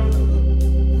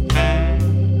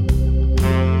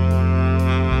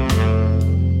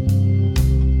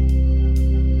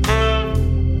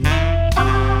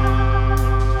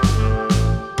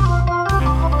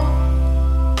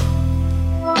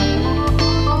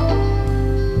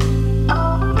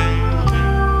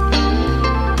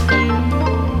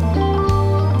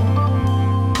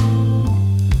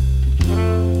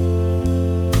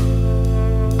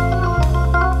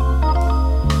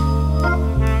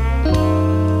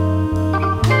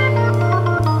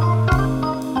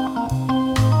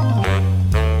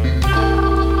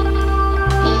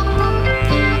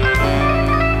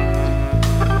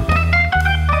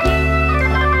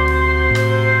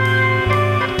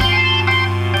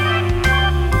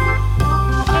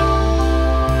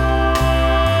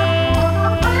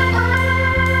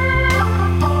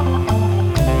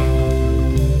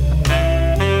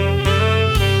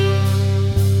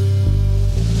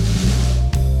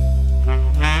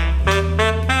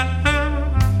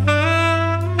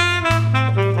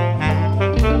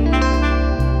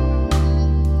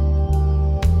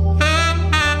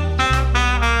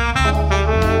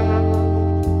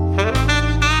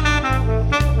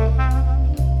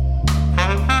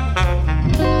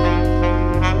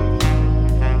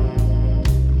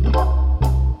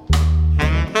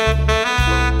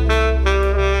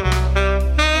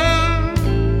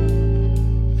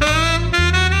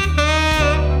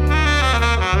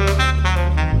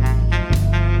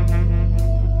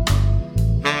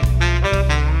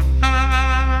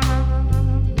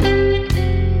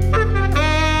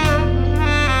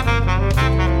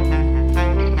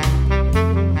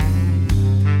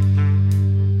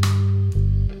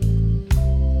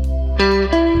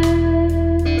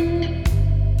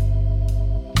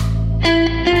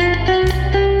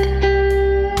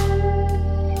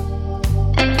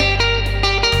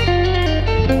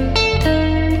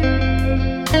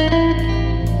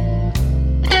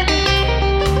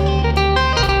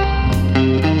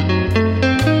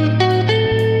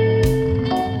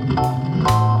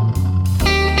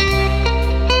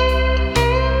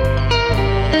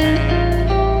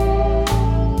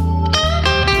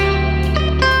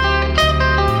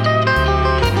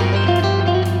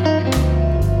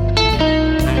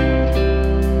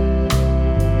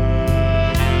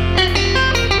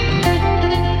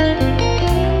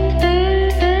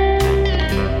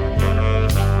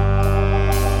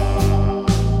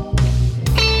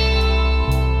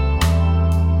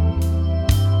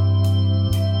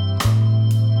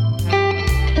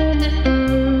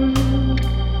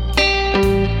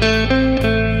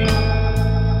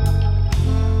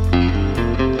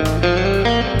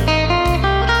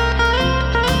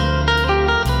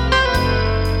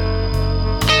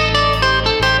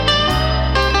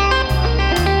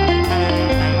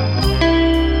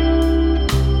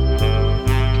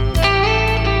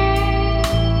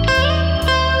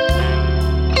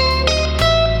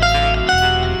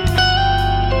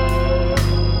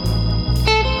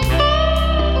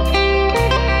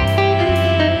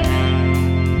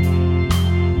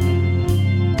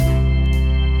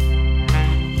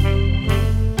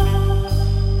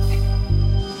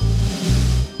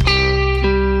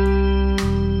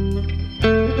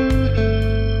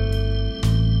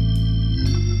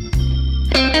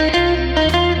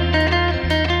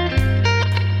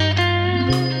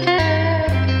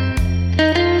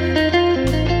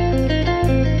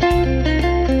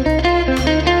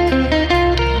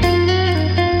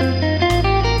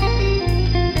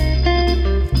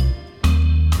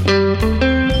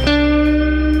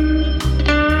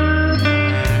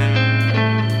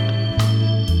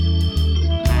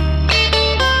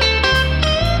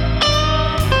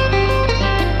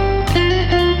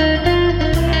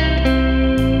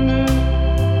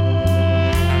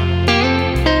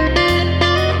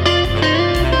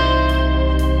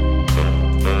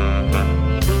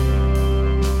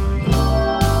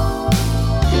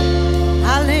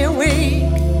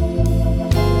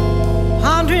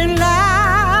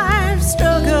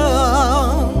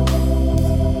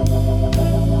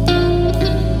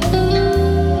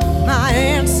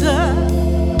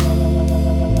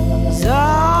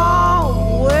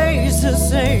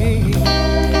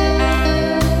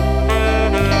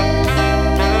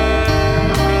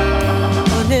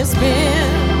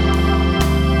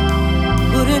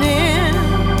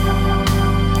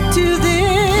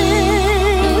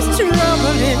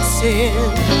 said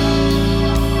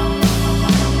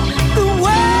the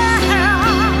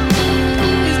world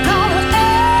is gonna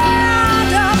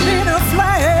end up in a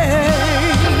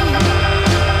flame.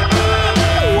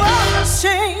 What a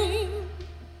shame,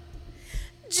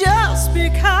 just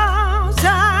because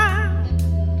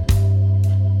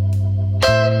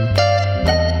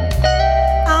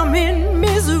I'm in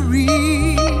misery.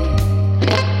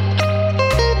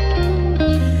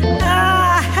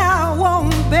 I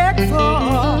won't beg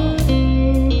for,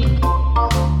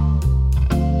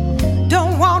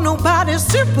 don't want nobody's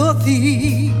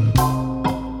sympathy.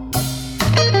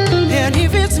 And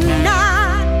if it's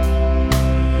not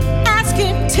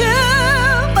asking too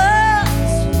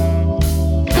much,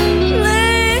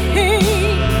 please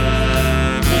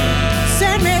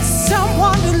send me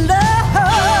someone to love.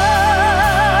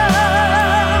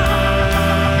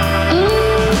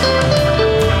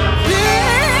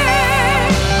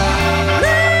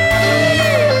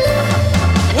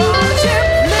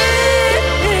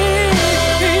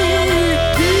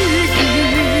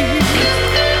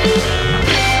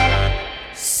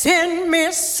 Send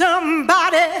me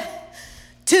somebody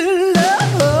to love.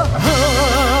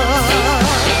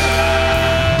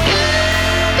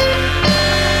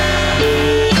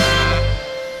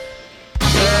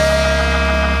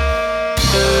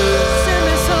 Send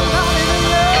me somebody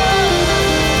to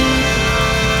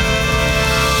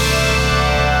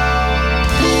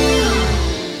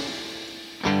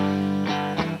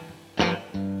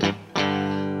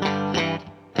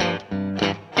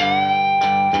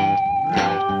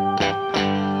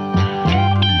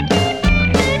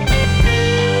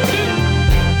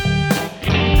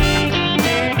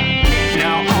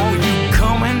Now, are you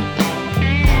coming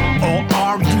or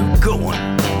are you going?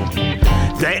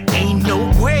 There ain't no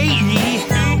way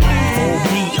for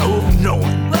me of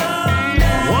knowing.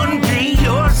 One day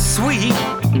you're sweet,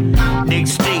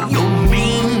 next day you're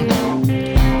mean.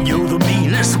 You're the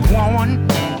meanest woman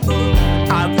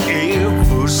I've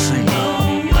ever seen.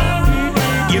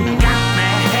 You got me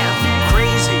half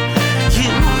crazy.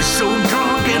 You're so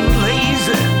drunk and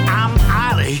lazy. I'm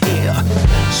out of here.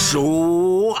 So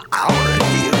out of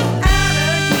here.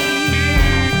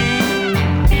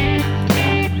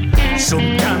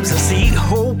 Sometimes I see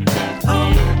hope,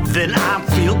 then I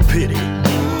feel pity.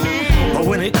 But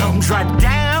when it comes right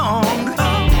down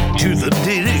to the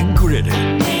nitty-gritty,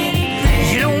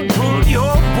 you don't pull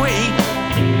your weight,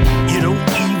 you don't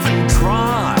even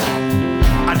try.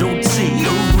 I don't see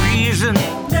a reason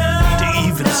to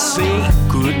even say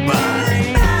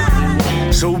goodbye.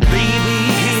 So baby,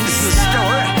 here's the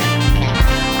story.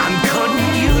 I'm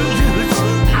cutting you loose.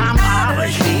 I'm out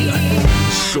of here.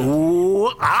 So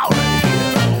out of here.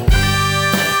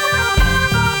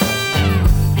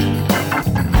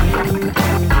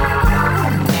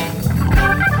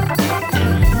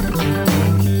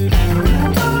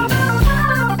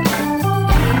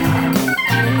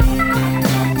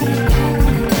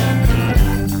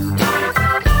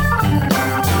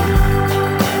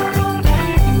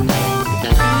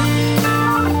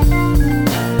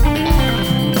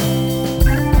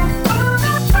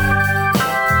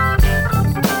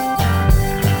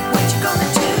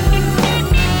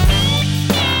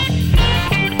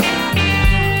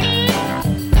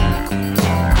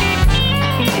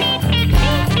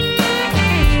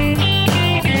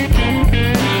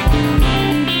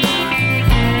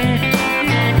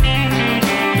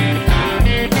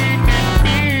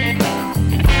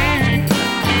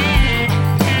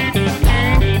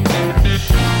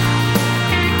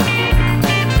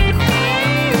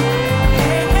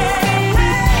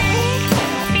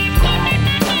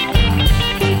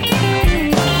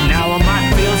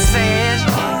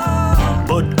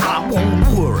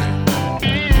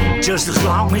 Just as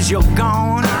long as you're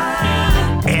gone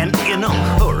and in a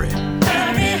hurry.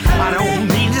 I don't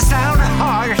mean to sound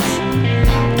harsh,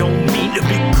 don't mean to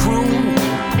be cruel.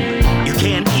 You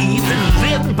can't even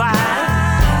live by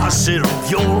a set of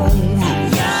your own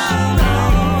rules.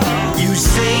 You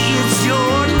say it's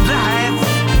your life,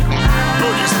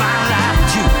 but it's my life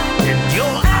too. And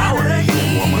you're out of here,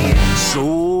 woman, so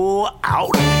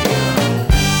out of here.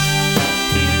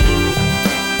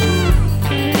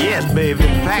 Yes, baby,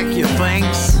 pack your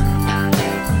things.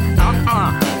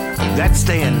 That's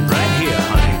staying right here,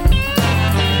 honey.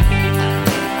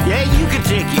 Yeah, you can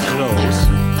take your clothes.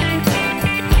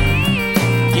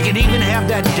 You can even have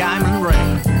that diamond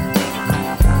ring.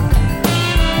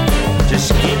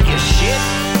 Just get your shit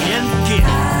and get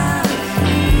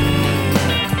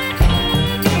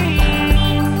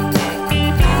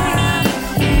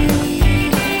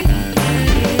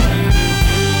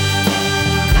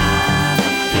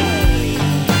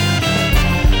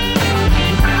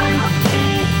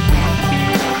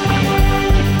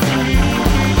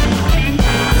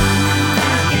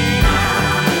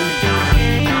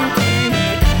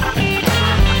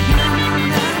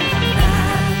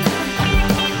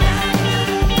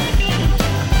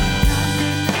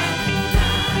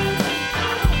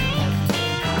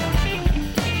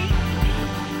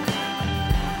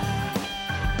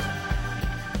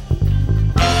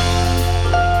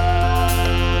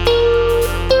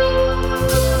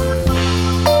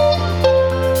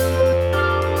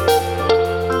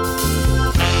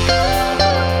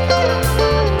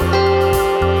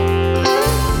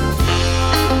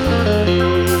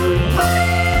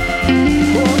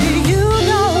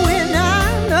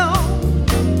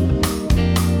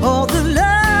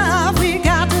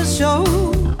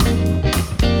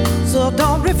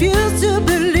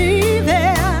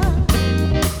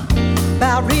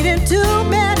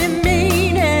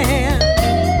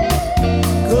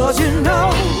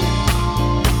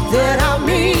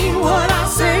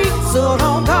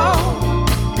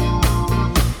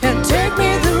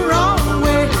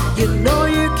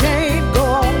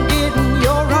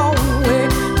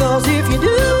 'Cause if you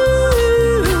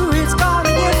do, it's gonna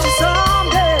get you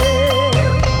someday.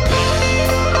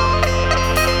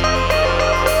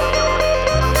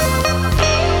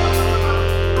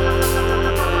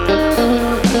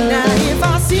 Now if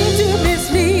I seem to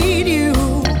mislead you,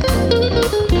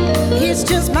 it's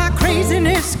just my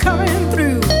craziness coming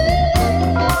through.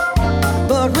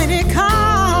 But when it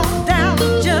comes down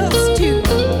to just you,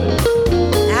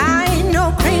 I ain't no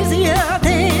crazier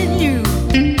than you.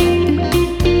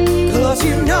 'Cause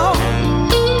you know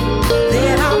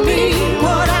that I mean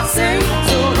what I say,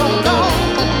 so don't go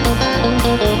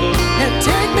and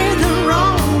take me the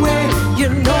wrong way. You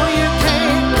know you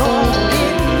can't go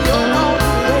in your own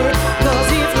way. 'Cause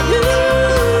if you do,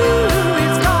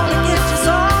 it's gonna get you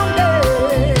someday.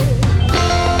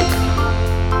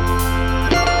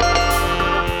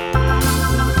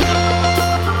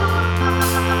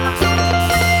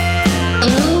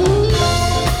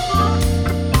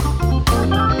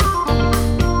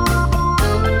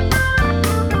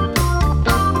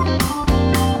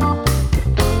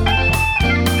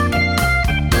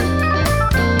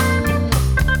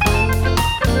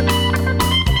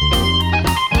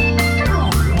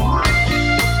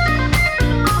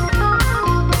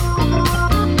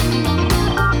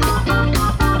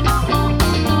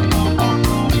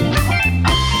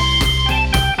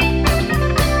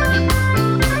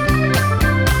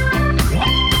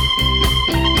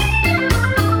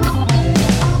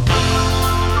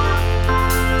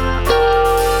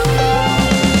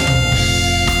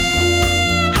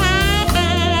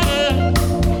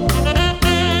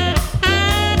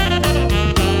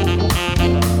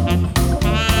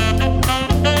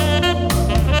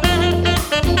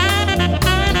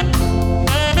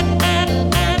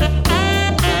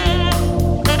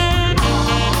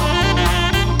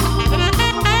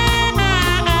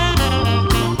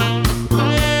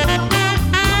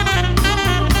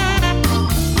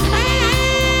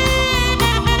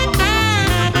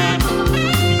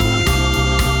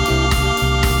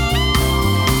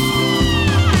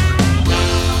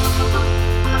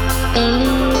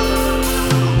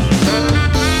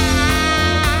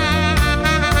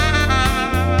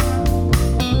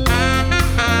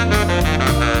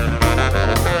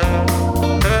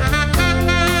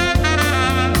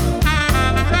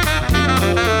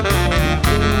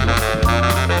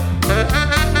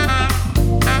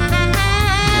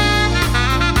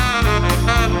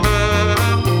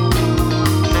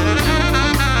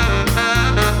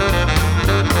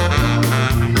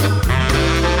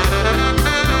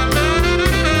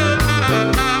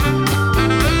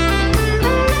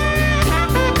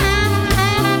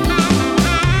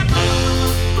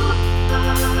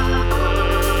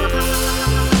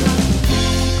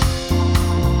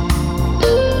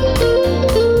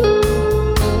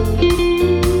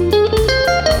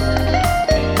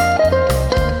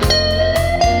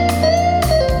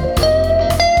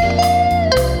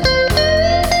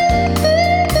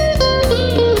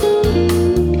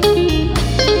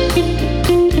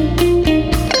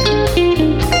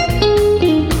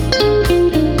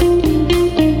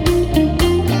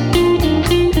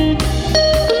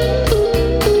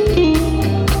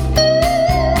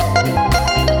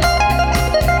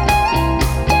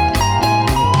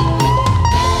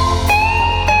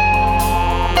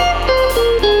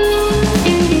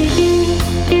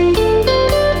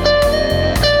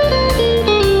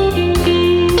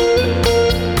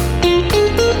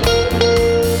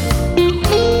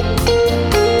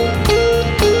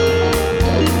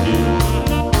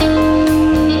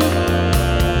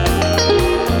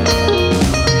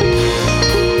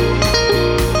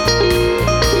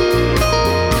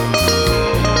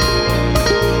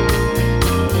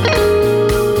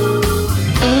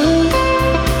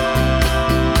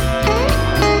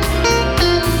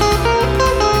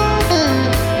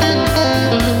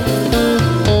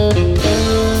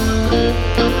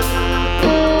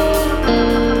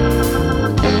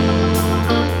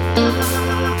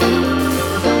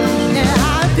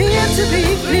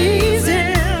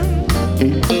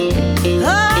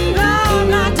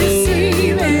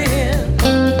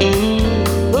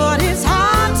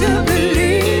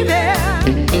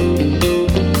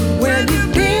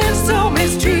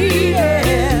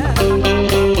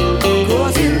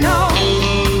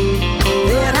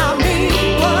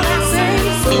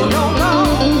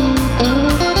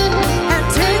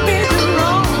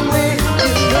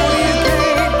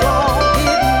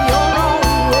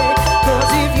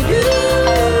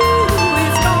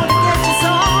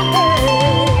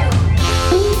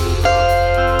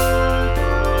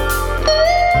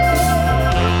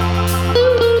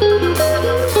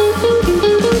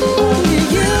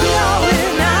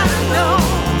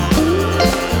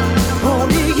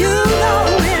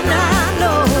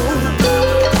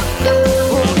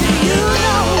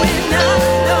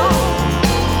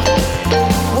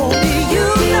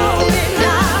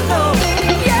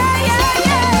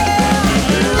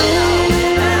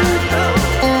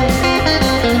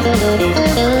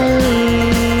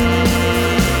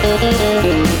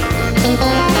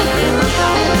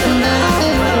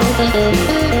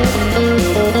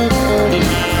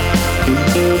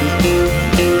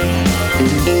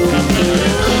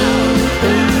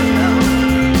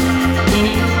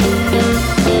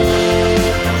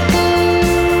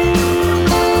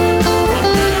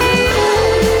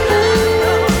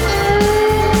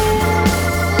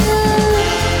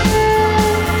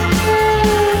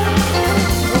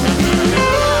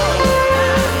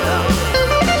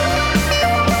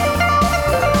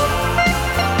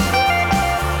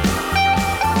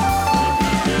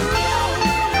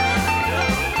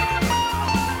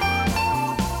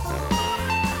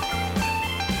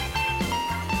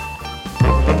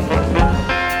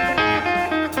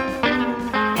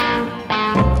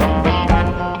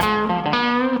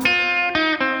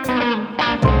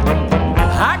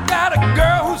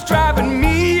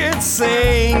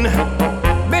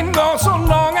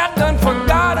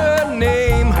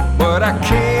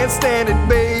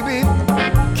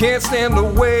 can't stand the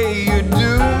way you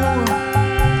do.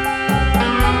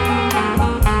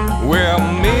 Well,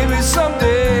 maybe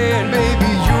someday,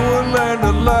 baby, you will learn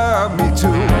to love me too.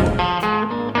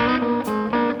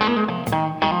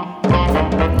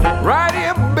 Right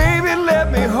here, baby,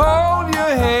 let me hold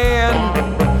your hand.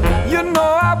 You know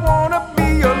I wanna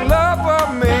be your lover,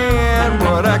 man,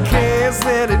 but I can't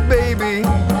stand it, baby,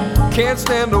 can't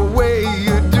stand the way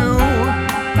you do.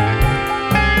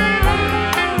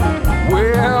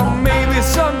 Well, maybe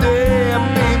someday,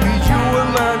 baby, you will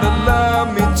learn to love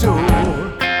me too.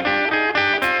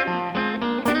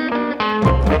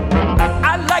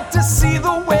 I like to see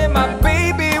the way my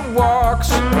baby walks.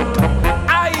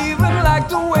 I even like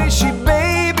the way she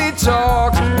baby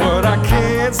talks. But I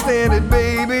can't stand it,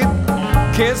 baby,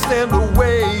 can't stand the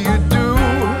way you do.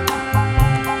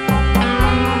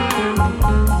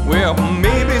 Well,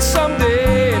 maybe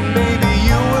someday, maybe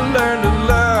you will learn to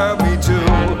love me too.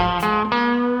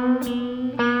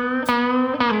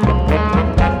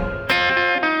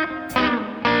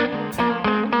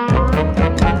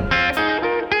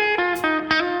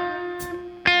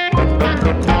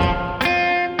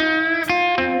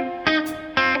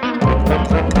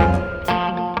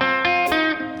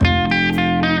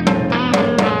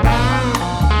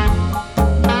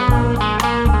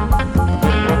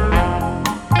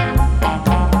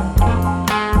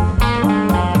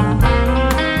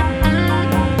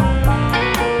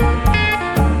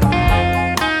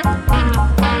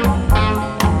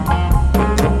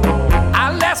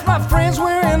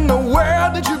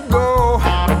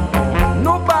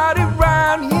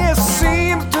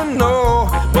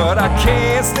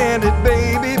 Can't stand it,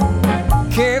 baby,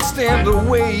 can't stand the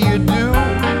way you do.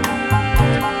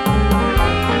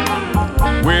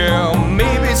 Well,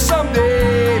 maybe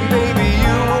someday, maybe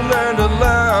you will learn to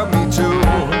love me too.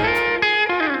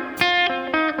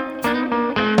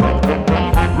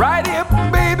 Right here,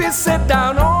 baby, sit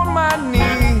down on my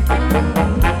knee.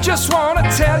 Just wanna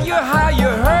tell you how you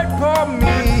hurt for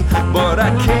me. But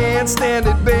I can't stand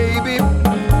it, baby,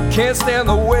 can't stand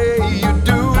the way you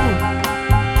do.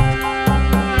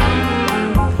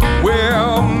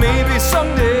 Well, maybe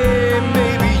someday,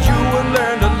 maybe you will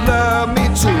learn to love me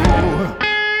too.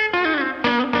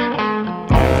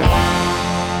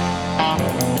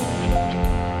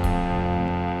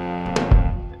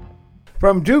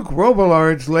 From Duke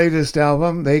Robillard's latest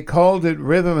album, they called it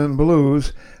Rhythm and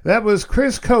Blues. That was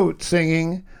Chris Coates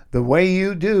singing The Way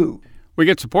You Do. We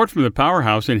get support from the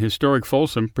Powerhouse in historic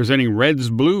Folsom, presenting Red's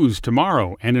Blues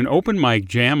tomorrow and an open mic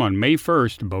jam on May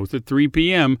 1st, both at 3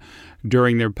 p.m.,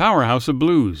 during their Powerhouse of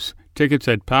Blues. Tickets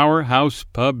at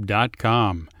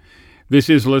powerhousepub.com. This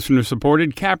is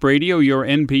listener-supported Cap Radio, your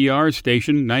NPR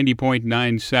station,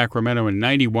 90.9 Sacramento and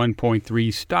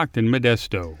 91.3 Stockton,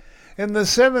 Modesto. In the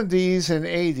 70s and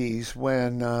 80s,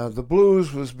 when the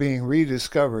blues was being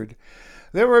rediscovered,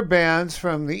 there were bands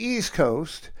from the East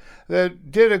Coast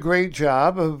that did a great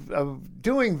job of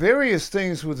doing various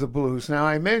things with the blues. Now,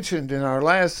 I mentioned in our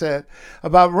last set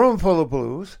about Roomful of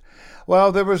Blues.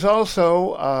 Well, there was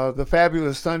also the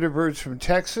Fabulous Thunderbirds from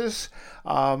Texas.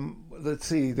 Let's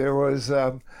see, there was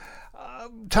Tom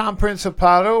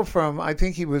Principato from, I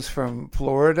think he was from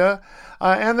Florida.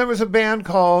 And there was a band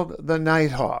called the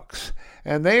Nighthawks,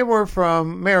 and they were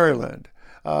from Maryland.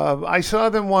 I saw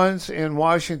them once in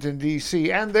Washington,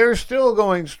 D.C., and they're still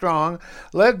going strong,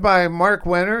 led by Mark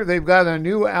Winter. They've got a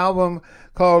new album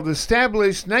called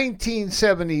Established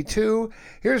 1972.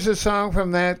 Here's a song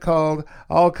from that called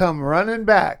I'll Come Running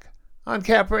Back on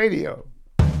Cap Radio.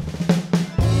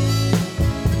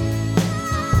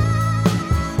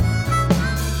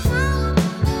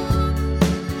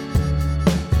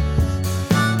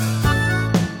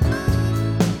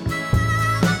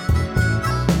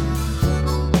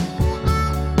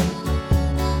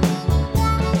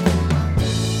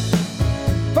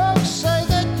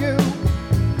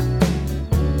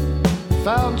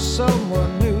 Found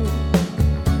someone new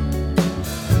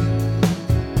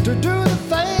to do the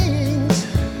things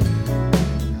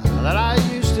that I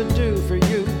used to do for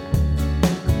you.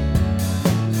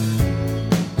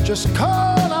 Just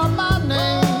call out my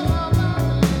name,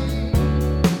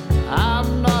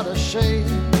 I'm not ashamed.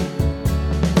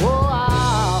 Oh,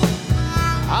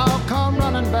 I'll come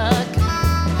running back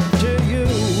to you.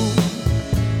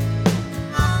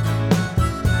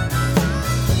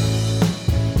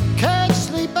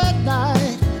 At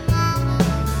night,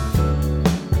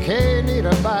 can't eat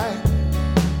a bite.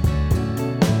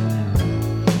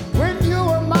 When you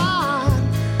were mine,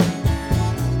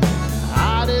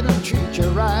 I didn't treat you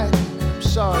right. I'm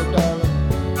sorry, darling.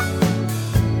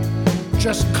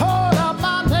 Just call out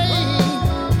my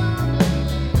name,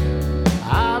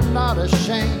 I'm not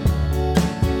ashamed.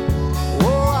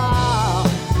 Oh,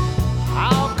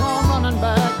 I'll come running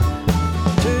back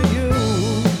to you.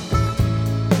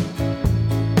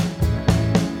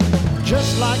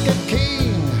 Just like a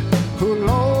king who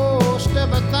lost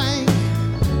everything,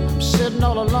 I'm sitting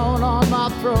all alone on my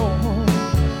throne.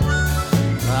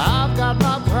 I've got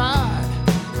my pride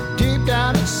deep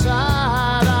down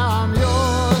inside. I'm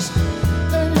yours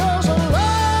and yours alone.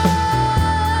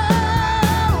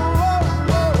 Whoa,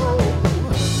 whoa.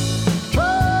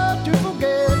 Try to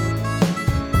forget,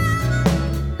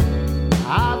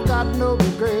 I've got no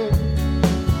regret.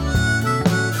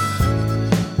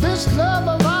 This love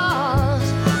of ours,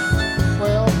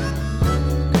 well,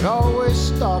 could always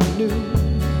start anew.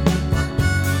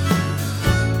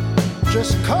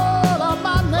 Just call out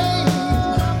my name,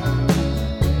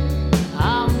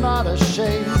 I'm not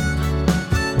ashamed.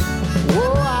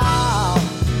 Oh,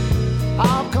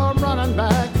 I'll come running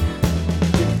back.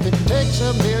 If it takes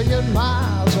 1,000,000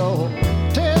 miles or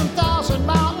 10,000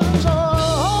 mountains or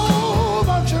a whole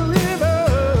bunch of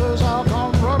rivers, I'll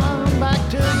come running back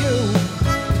to you.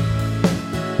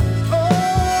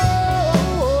 Oh,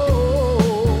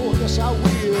 yes I will.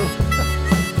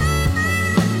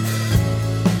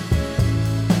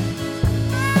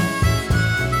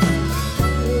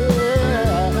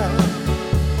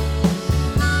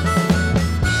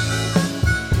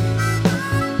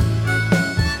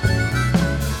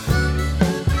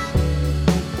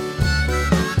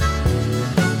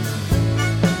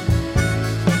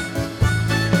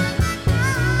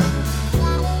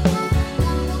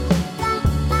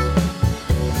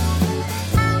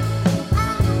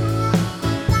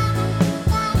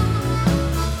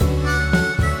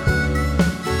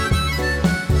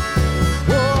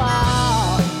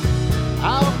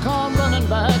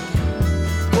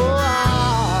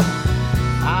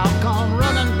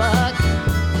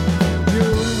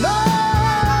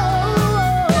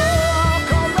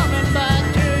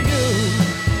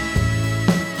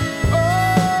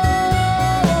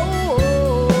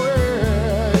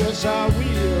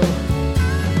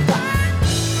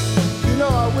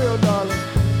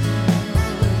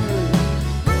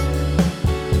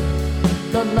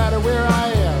 Doesn't matter where I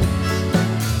am.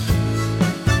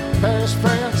 Paris,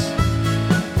 France,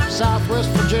 Southwest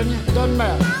Virginia, doesn't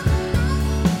matter.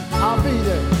 I'll be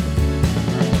there.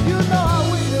 You know I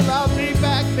will, I'll be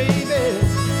back, baby.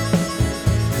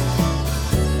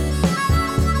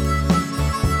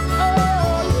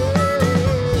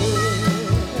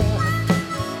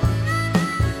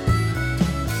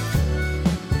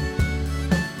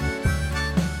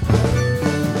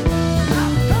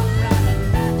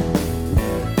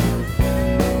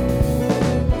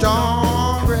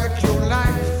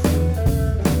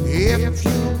 If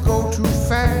you go too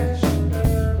fast,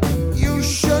 you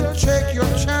should take your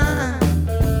time.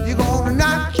 You're gonna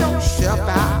knock yourself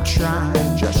out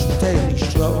trying. Just take it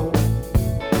slow.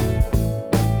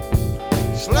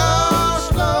 Slow,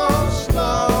 slow,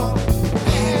 slow,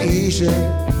 and easy.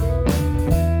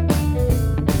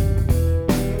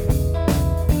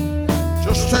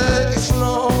 Just take it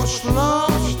slow, slow,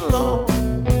 slow.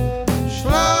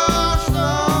 Slow,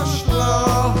 slow,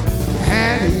 slow,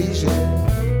 and easy.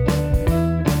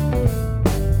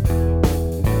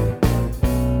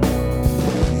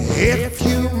 If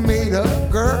you meet a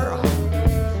girl,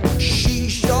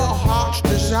 she's your heart's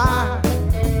desire.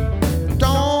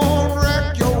 Don't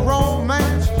wreck your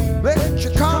romance, let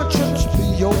your conscience be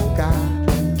your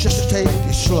guide. Just take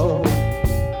it slow.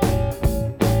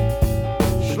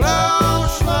 Slow,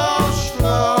 slow,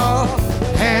 slow,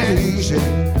 and easy.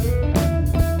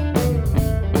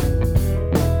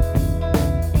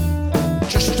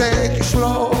 Just take it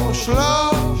slow,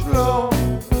 slow, slow.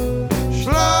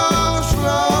 Slow,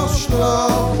 slow,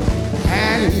 slow,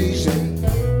 and easy.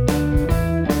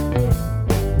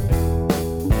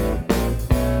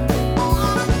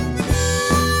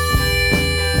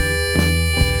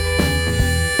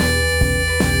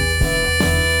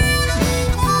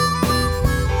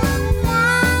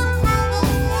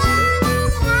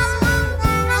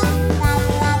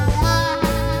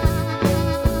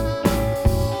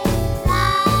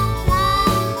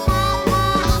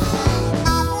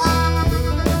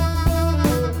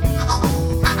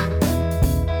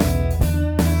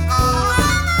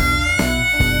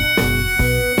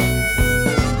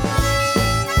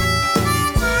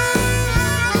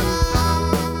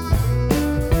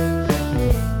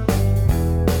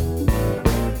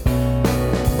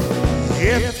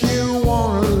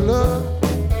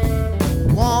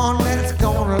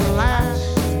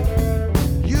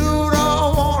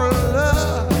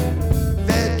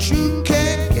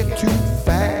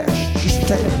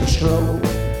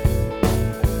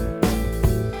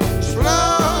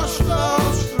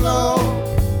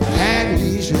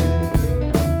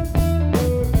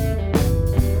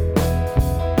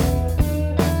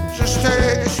 Just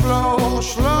take it slow,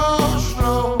 slow,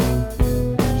 slow.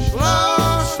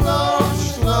 Slow, slow,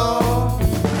 slow,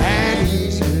 and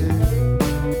easy.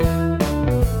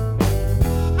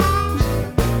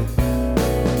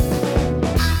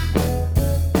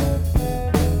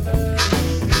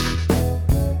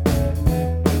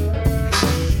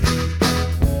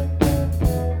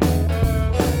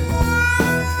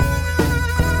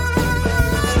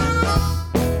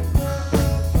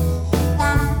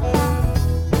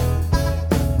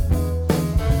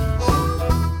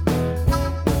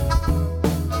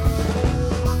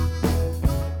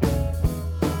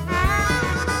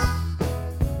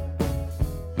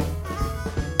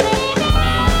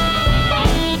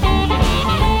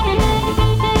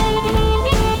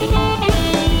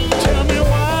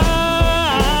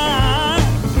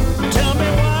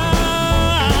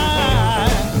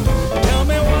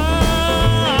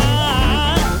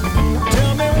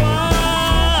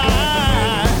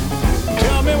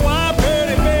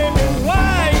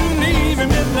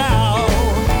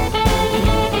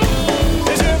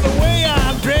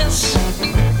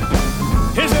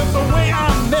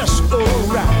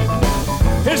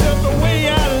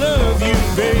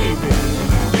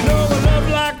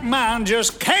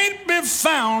 Just can't be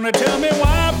found. Tell me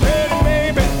why, pretty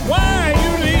baby, why are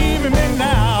you leaving me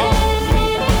now?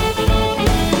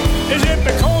 Is it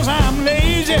because I'm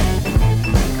lazy?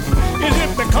 Is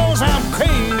it because I'm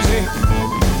crazy?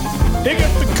 Is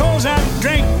it because I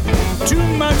drank too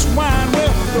much wine?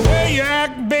 Well, the way you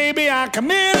act, baby, I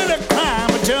committed a crime.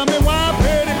 But tell me why,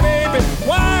 pretty baby,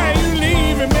 why are you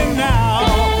leaving me now?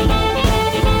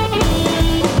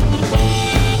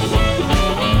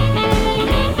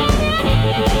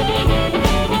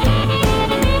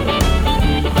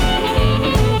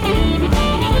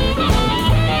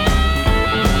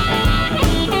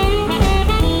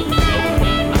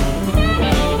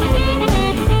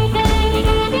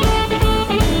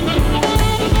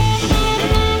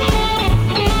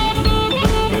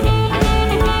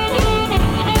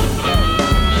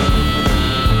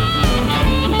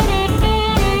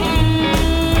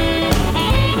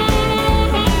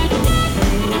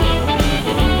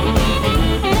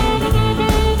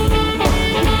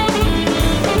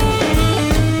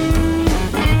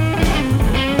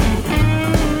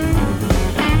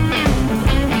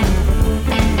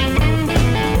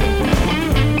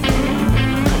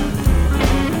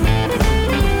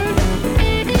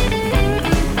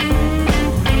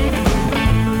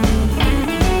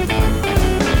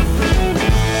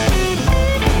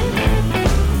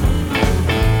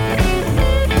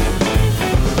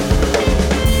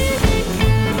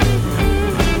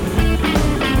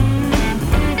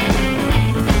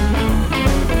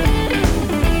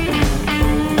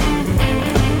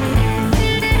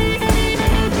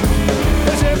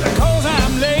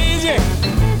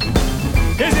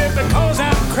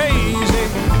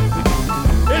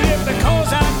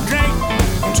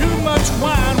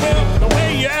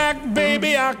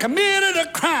 I committed a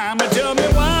crime. And tell me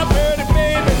why, pretty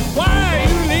baby, why are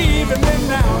you leaving me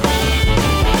now?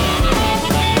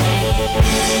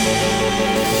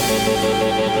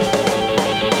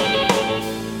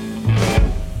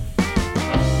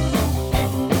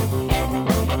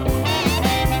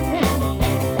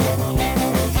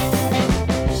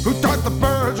 Who thought the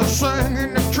birds would sing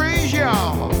in the trees,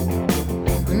 y'all?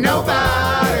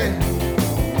 Nobody.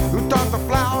 Who thought the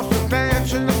flowers would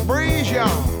dance in the breeze,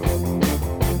 y'all?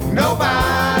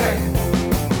 Nobody.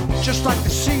 Just like the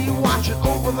sea watching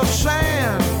over the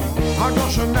sand, I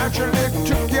just naturally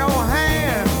took your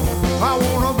hand. I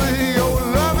wanna be your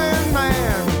loving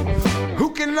man. Who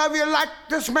can love you like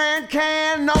this man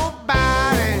can?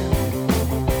 Nobody.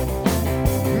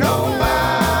 Nobody.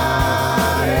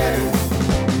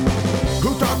 Who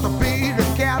thought the bee to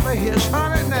gather his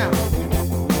honey now?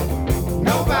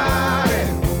 Nobody.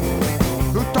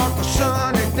 Who thought the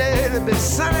sunny day to be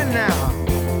sunny now?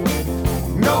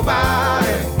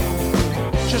 Nobody.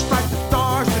 Just like the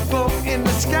stars that glow in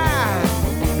the sky,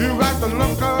 you got the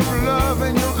look of love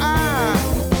in your eye.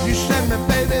 You said me,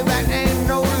 baby, that ain't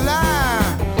no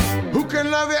lie. Who can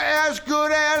love you as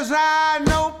good as I?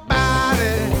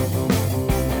 Nobody.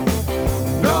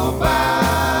 Nobody.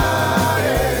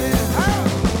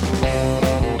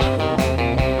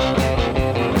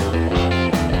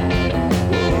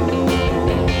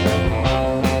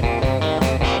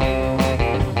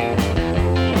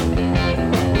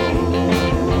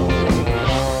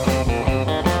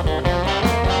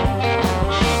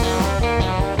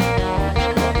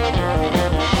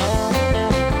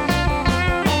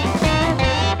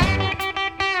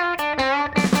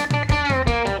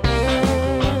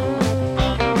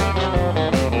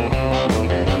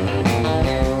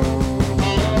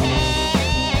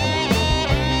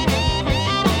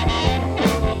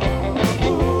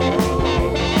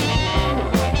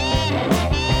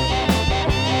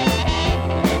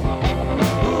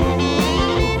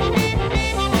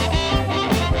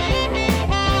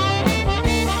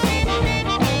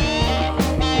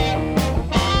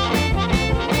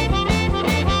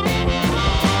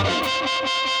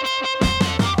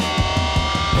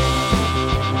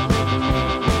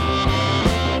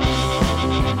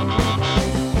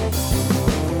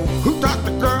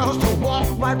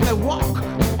 like they walk.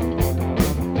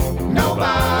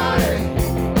 Nobody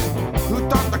who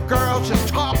thought the girls just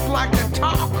talked like they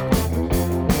talk.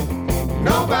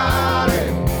 Nobody.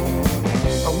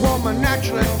 A woman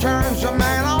naturally turns a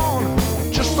man on,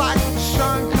 just like the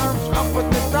sun comes up with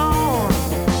the dawn.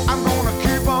 I'm gonna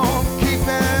keep on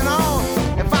keeping on.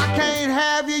 If I can't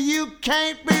have you, you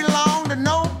can't belong to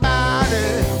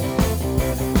nobody.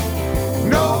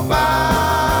 Nobody.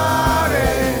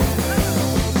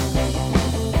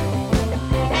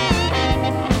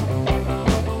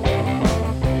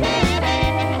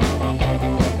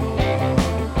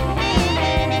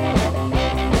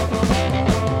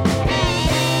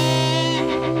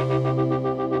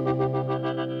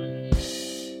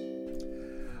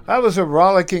 That was a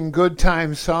rollicking good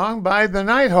time song by the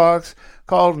Nighthawks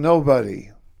called Nobody.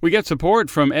 We get support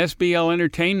from SBL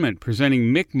Entertainment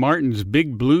presenting Mick Martin's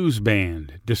Big Blues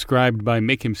Band, described by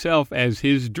Mick himself as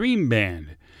his dream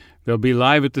band. They'll be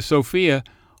live at the Sophia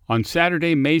on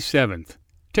Saturday, May 7th.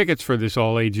 Tickets for this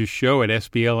all-ages show at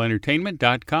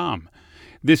sblentertainment.com.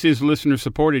 This is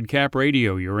listener-supported Cap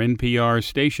Radio, your NPR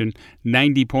station,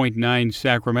 90.9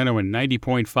 Sacramento and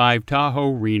 90.5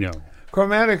 Tahoe, Reno.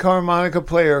 Chromatic harmonica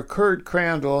player Kurt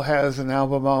Crandall has an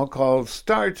album out called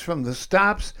Starts from the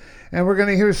Stops, and we're going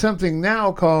to hear something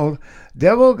now called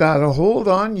Devil Got a Hold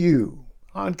on You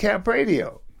on Cap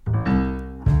Radio.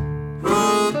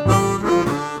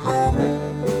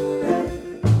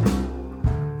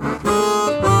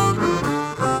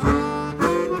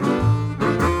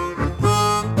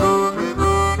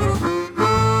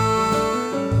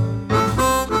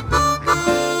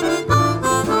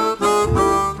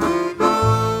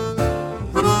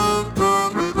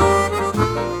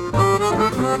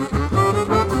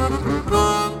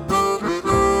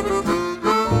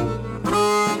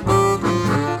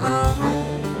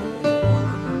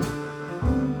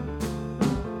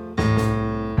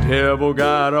 Devil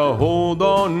got a hold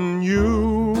on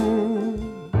you.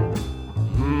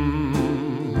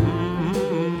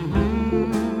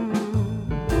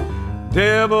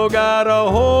 Devil got a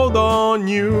hold on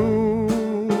you.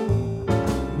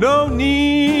 No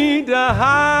need to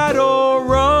hide or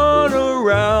run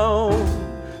around.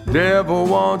 Devil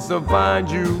wants to find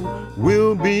you,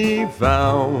 will be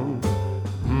found.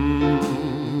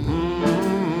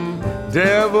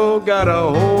 Devil got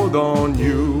a hold on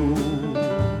you.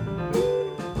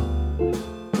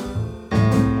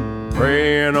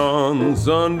 Praying on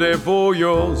Sunday for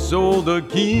your soul to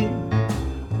keep.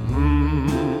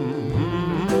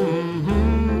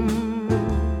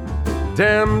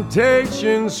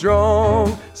 Temptation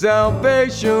strong,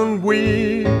 salvation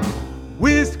weak.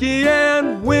 Whiskey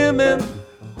and women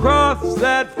cross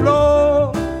that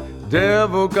floor.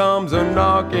 Devil comes a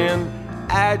knocking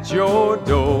at your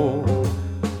door.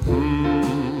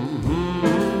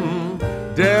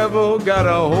 Devil got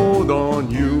a hold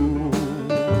on you.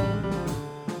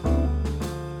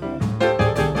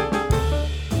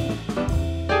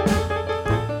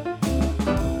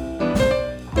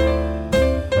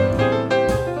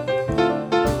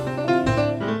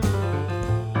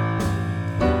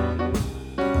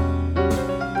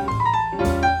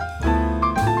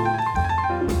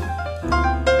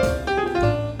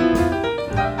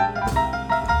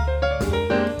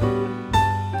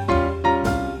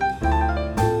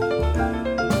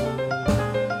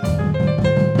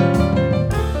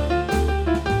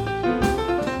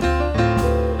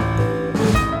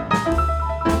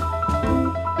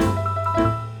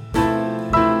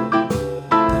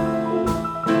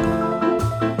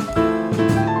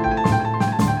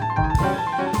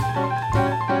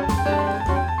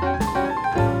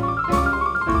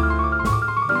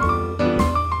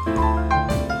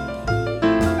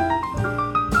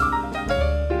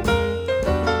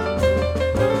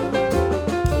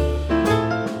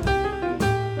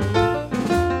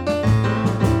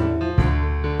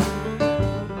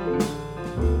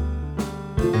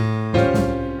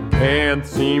 Can't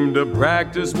seem to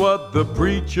practice what the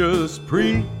preachers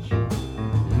preach.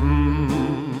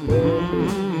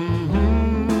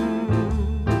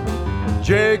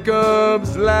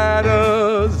 Jacob's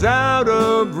ladder's out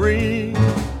of reach.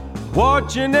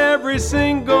 Watching every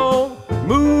single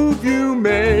move you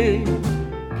make.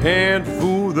 Can't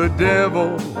fool the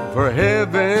devil, for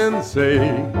heaven's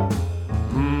sake.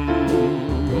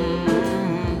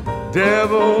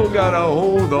 Devil got a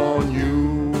hold on you.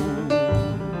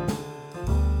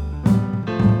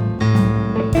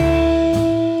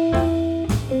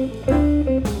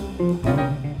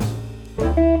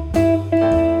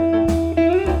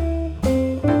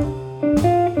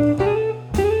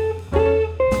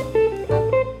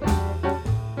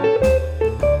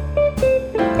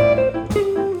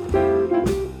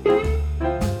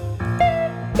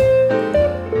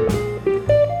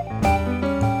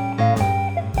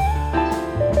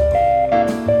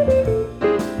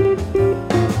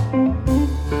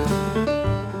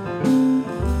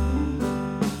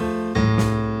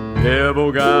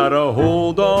 Devil got a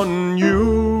hold on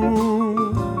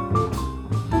you.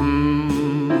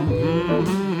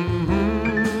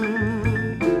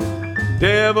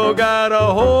 Devil got a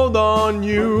hold on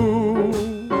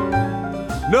you.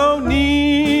 No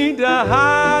need to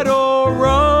hide or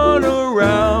run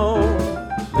around.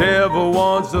 Devil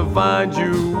wants to find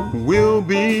you, will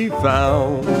be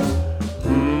found.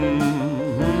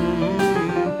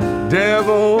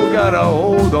 Devil got a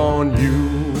hold on you.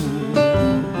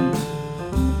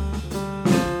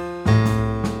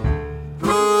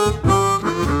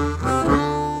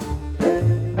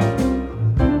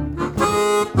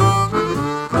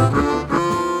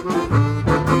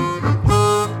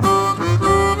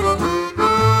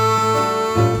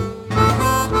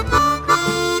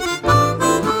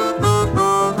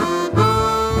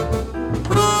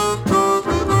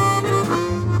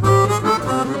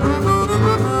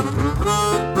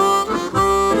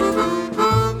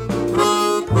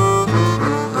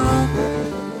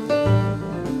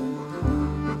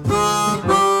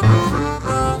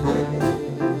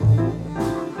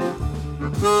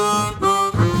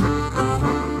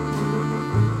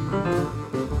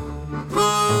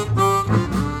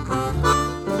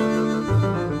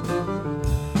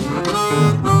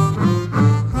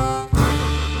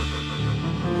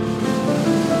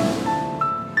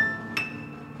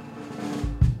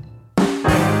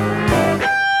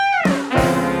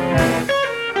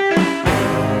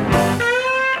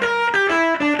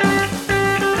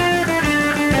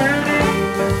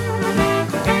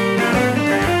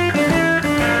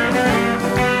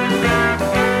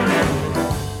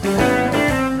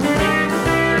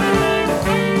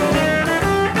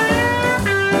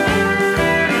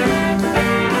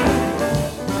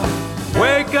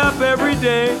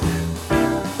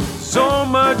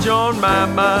 On my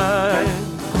mind.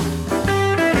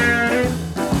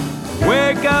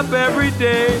 Wake up every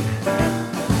day,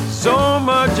 so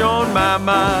much on my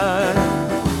mind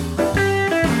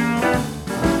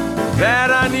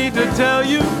that I need to tell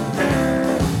you,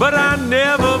 but I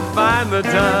never find the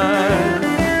time.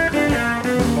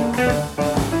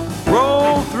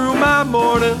 Roll through my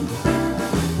morning,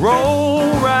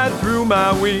 roll right through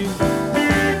my week.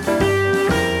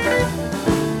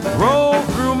 Roll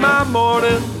through my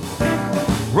morning,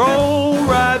 roll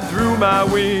right through my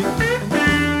week.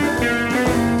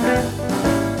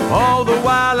 All the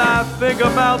while I think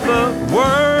about the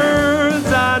words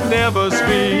I never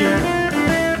speak.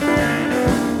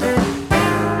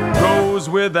 Goes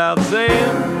without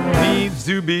saying, needs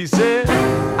to be said.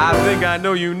 I think I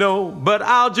know you know, but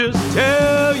I'll just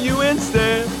tell you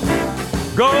instead.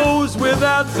 Goes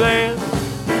without saying,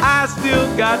 I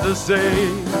still got to say.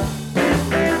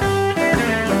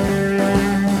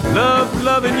 Love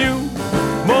loving you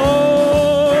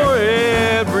more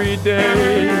every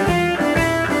day.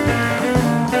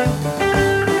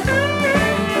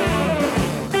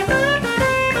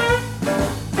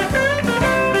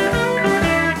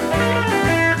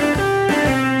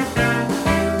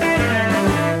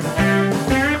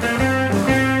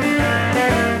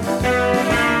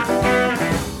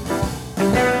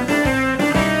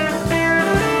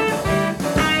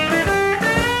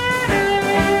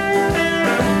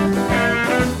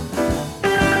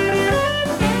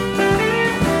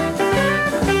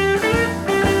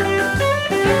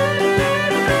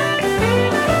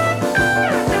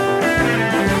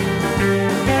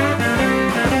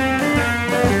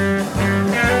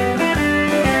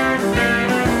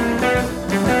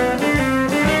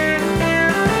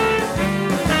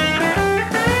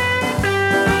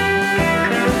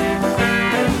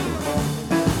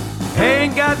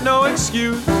 No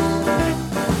excuse,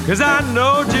 'cause I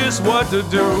know just what to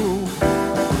do.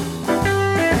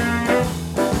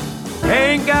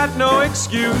 Ain't got no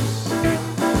excuse,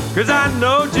 'cause I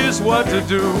know just what to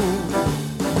do.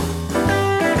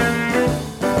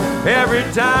 Every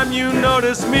time you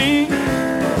notice me,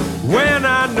 when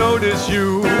I notice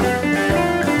you.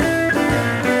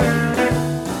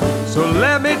 So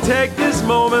let me take this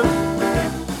moment,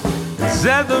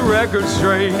 set the record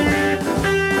straight.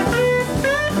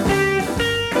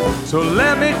 So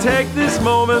let me take this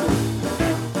moment,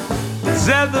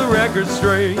 set the record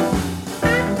straight.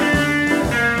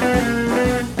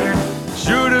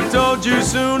 Should have told you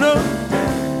sooner,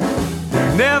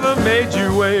 never made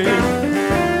you wait.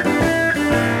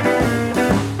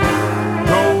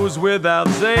 Goes without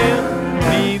saying,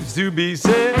 needs to be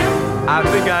said. I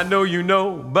think I know you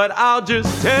know, but I'll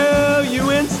just tell you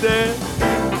instead.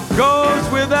 Goes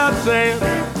without saying,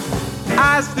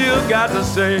 I still got to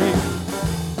say.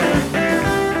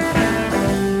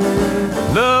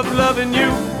 Love loving you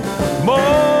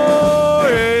more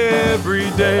every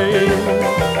day.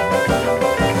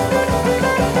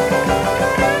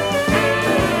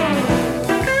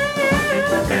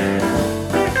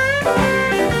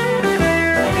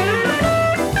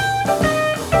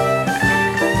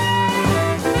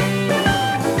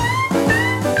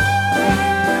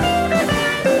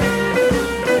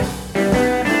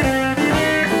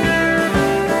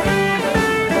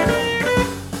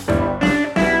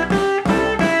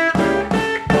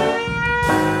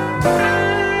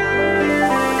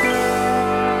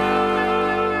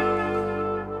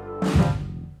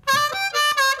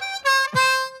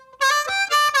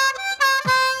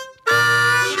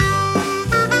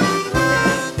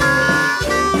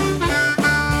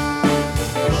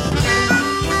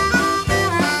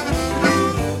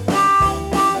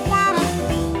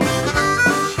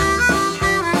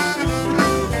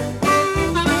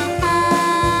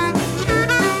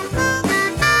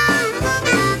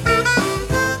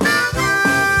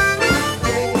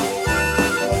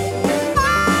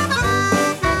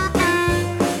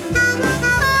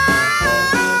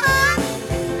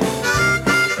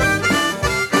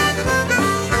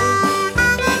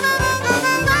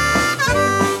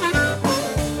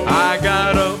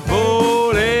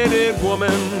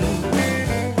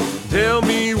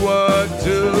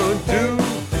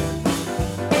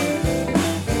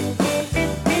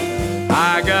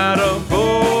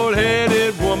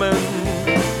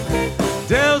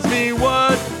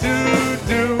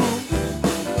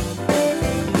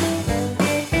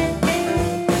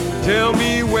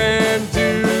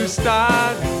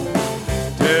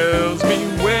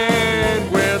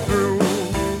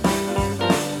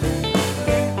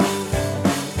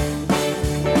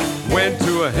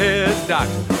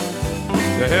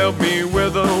 to help me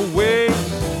with a waist.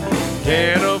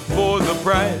 Can't afford the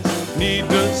price, need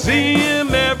to see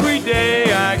him every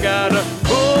day. I got a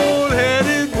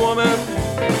bull-headed woman,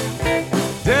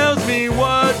 tells me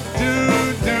what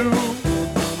to do,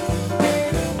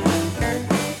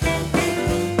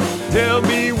 tells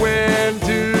me when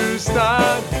to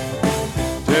start,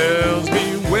 tells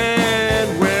me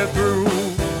when we're through.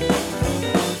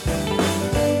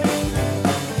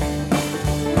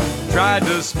 Tried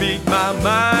to speak my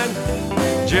mind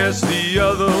just the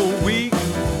other week.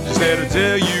 She said to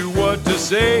tell you what to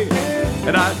say,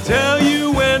 and I tell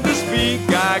you when to speak.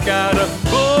 I got a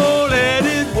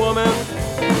bull-headed woman,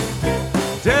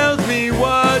 tells me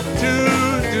what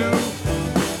to do,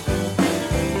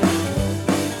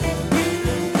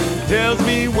 tells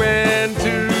me when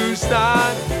to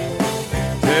start,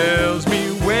 tells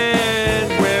me when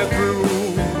we're through.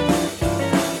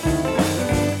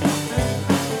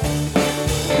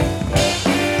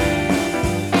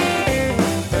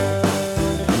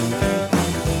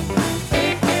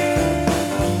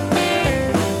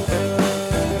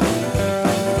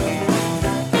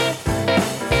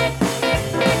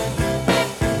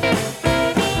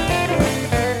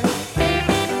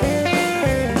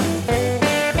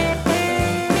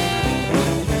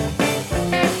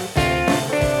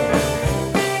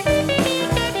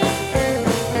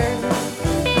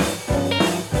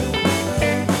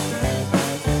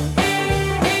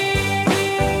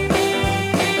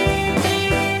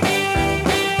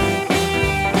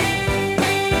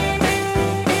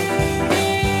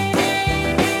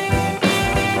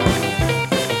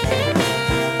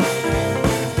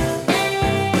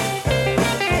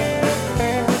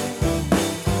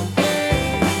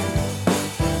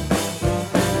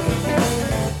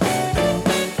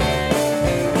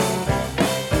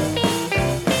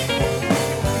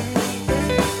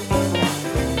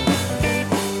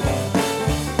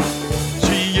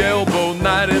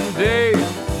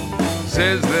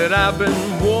 Says that I've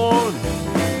been warned,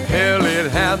 hell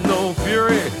it hath no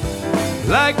fury,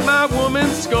 like my woman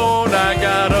scorned. I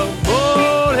got a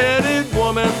bull-headed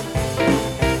woman,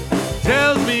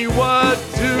 tells me what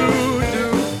to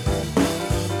do,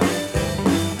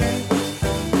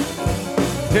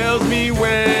 tells me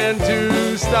when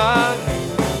to start,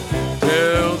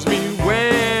 tells me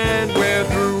when we're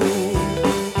through.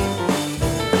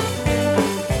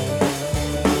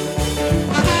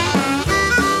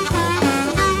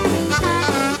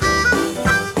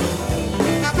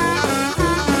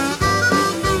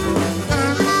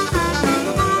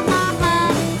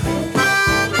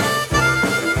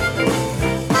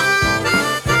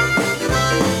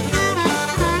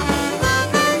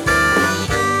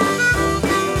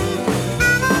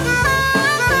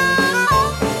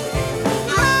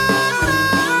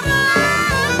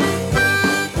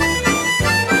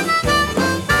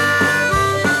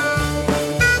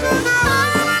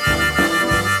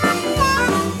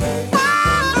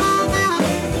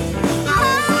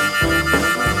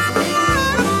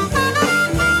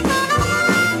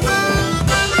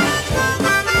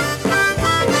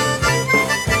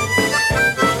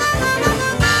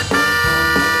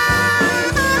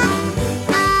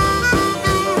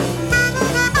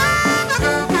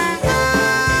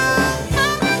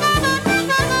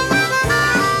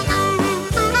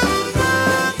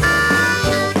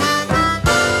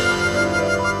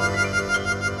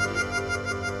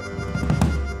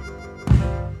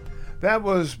 That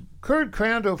was Kurt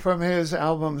Crandall from his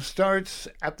album Starts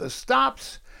at the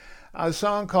Stops, a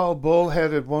song called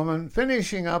Bull-Headed Woman,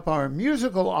 finishing up our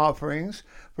musical offerings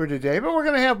for today. But we're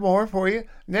going to have more for you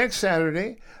next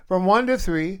Saturday from 1 to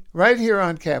 3 right here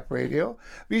on Cap Radio.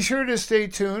 Be sure to stay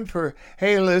tuned for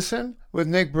Hey Listen with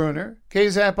Nick Bruner,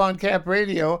 KZAP on Cap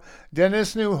Radio,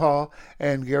 Dennis Newhall,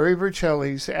 and Gary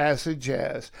Vercelli's Acid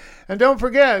Jazz. And don't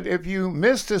forget, if you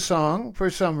missed a song for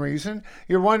some reason,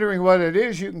 you're wondering what it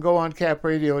is, you can go on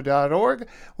capradio.org.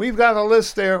 We've got a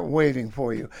list there waiting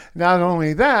for you. Not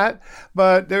only that,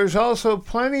 but there's also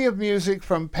plenty of music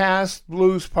from past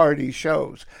Blues Party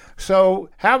shows. So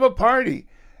have a party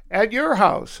at your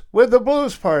house with the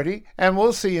Blues Party, and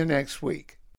we'll see you next week.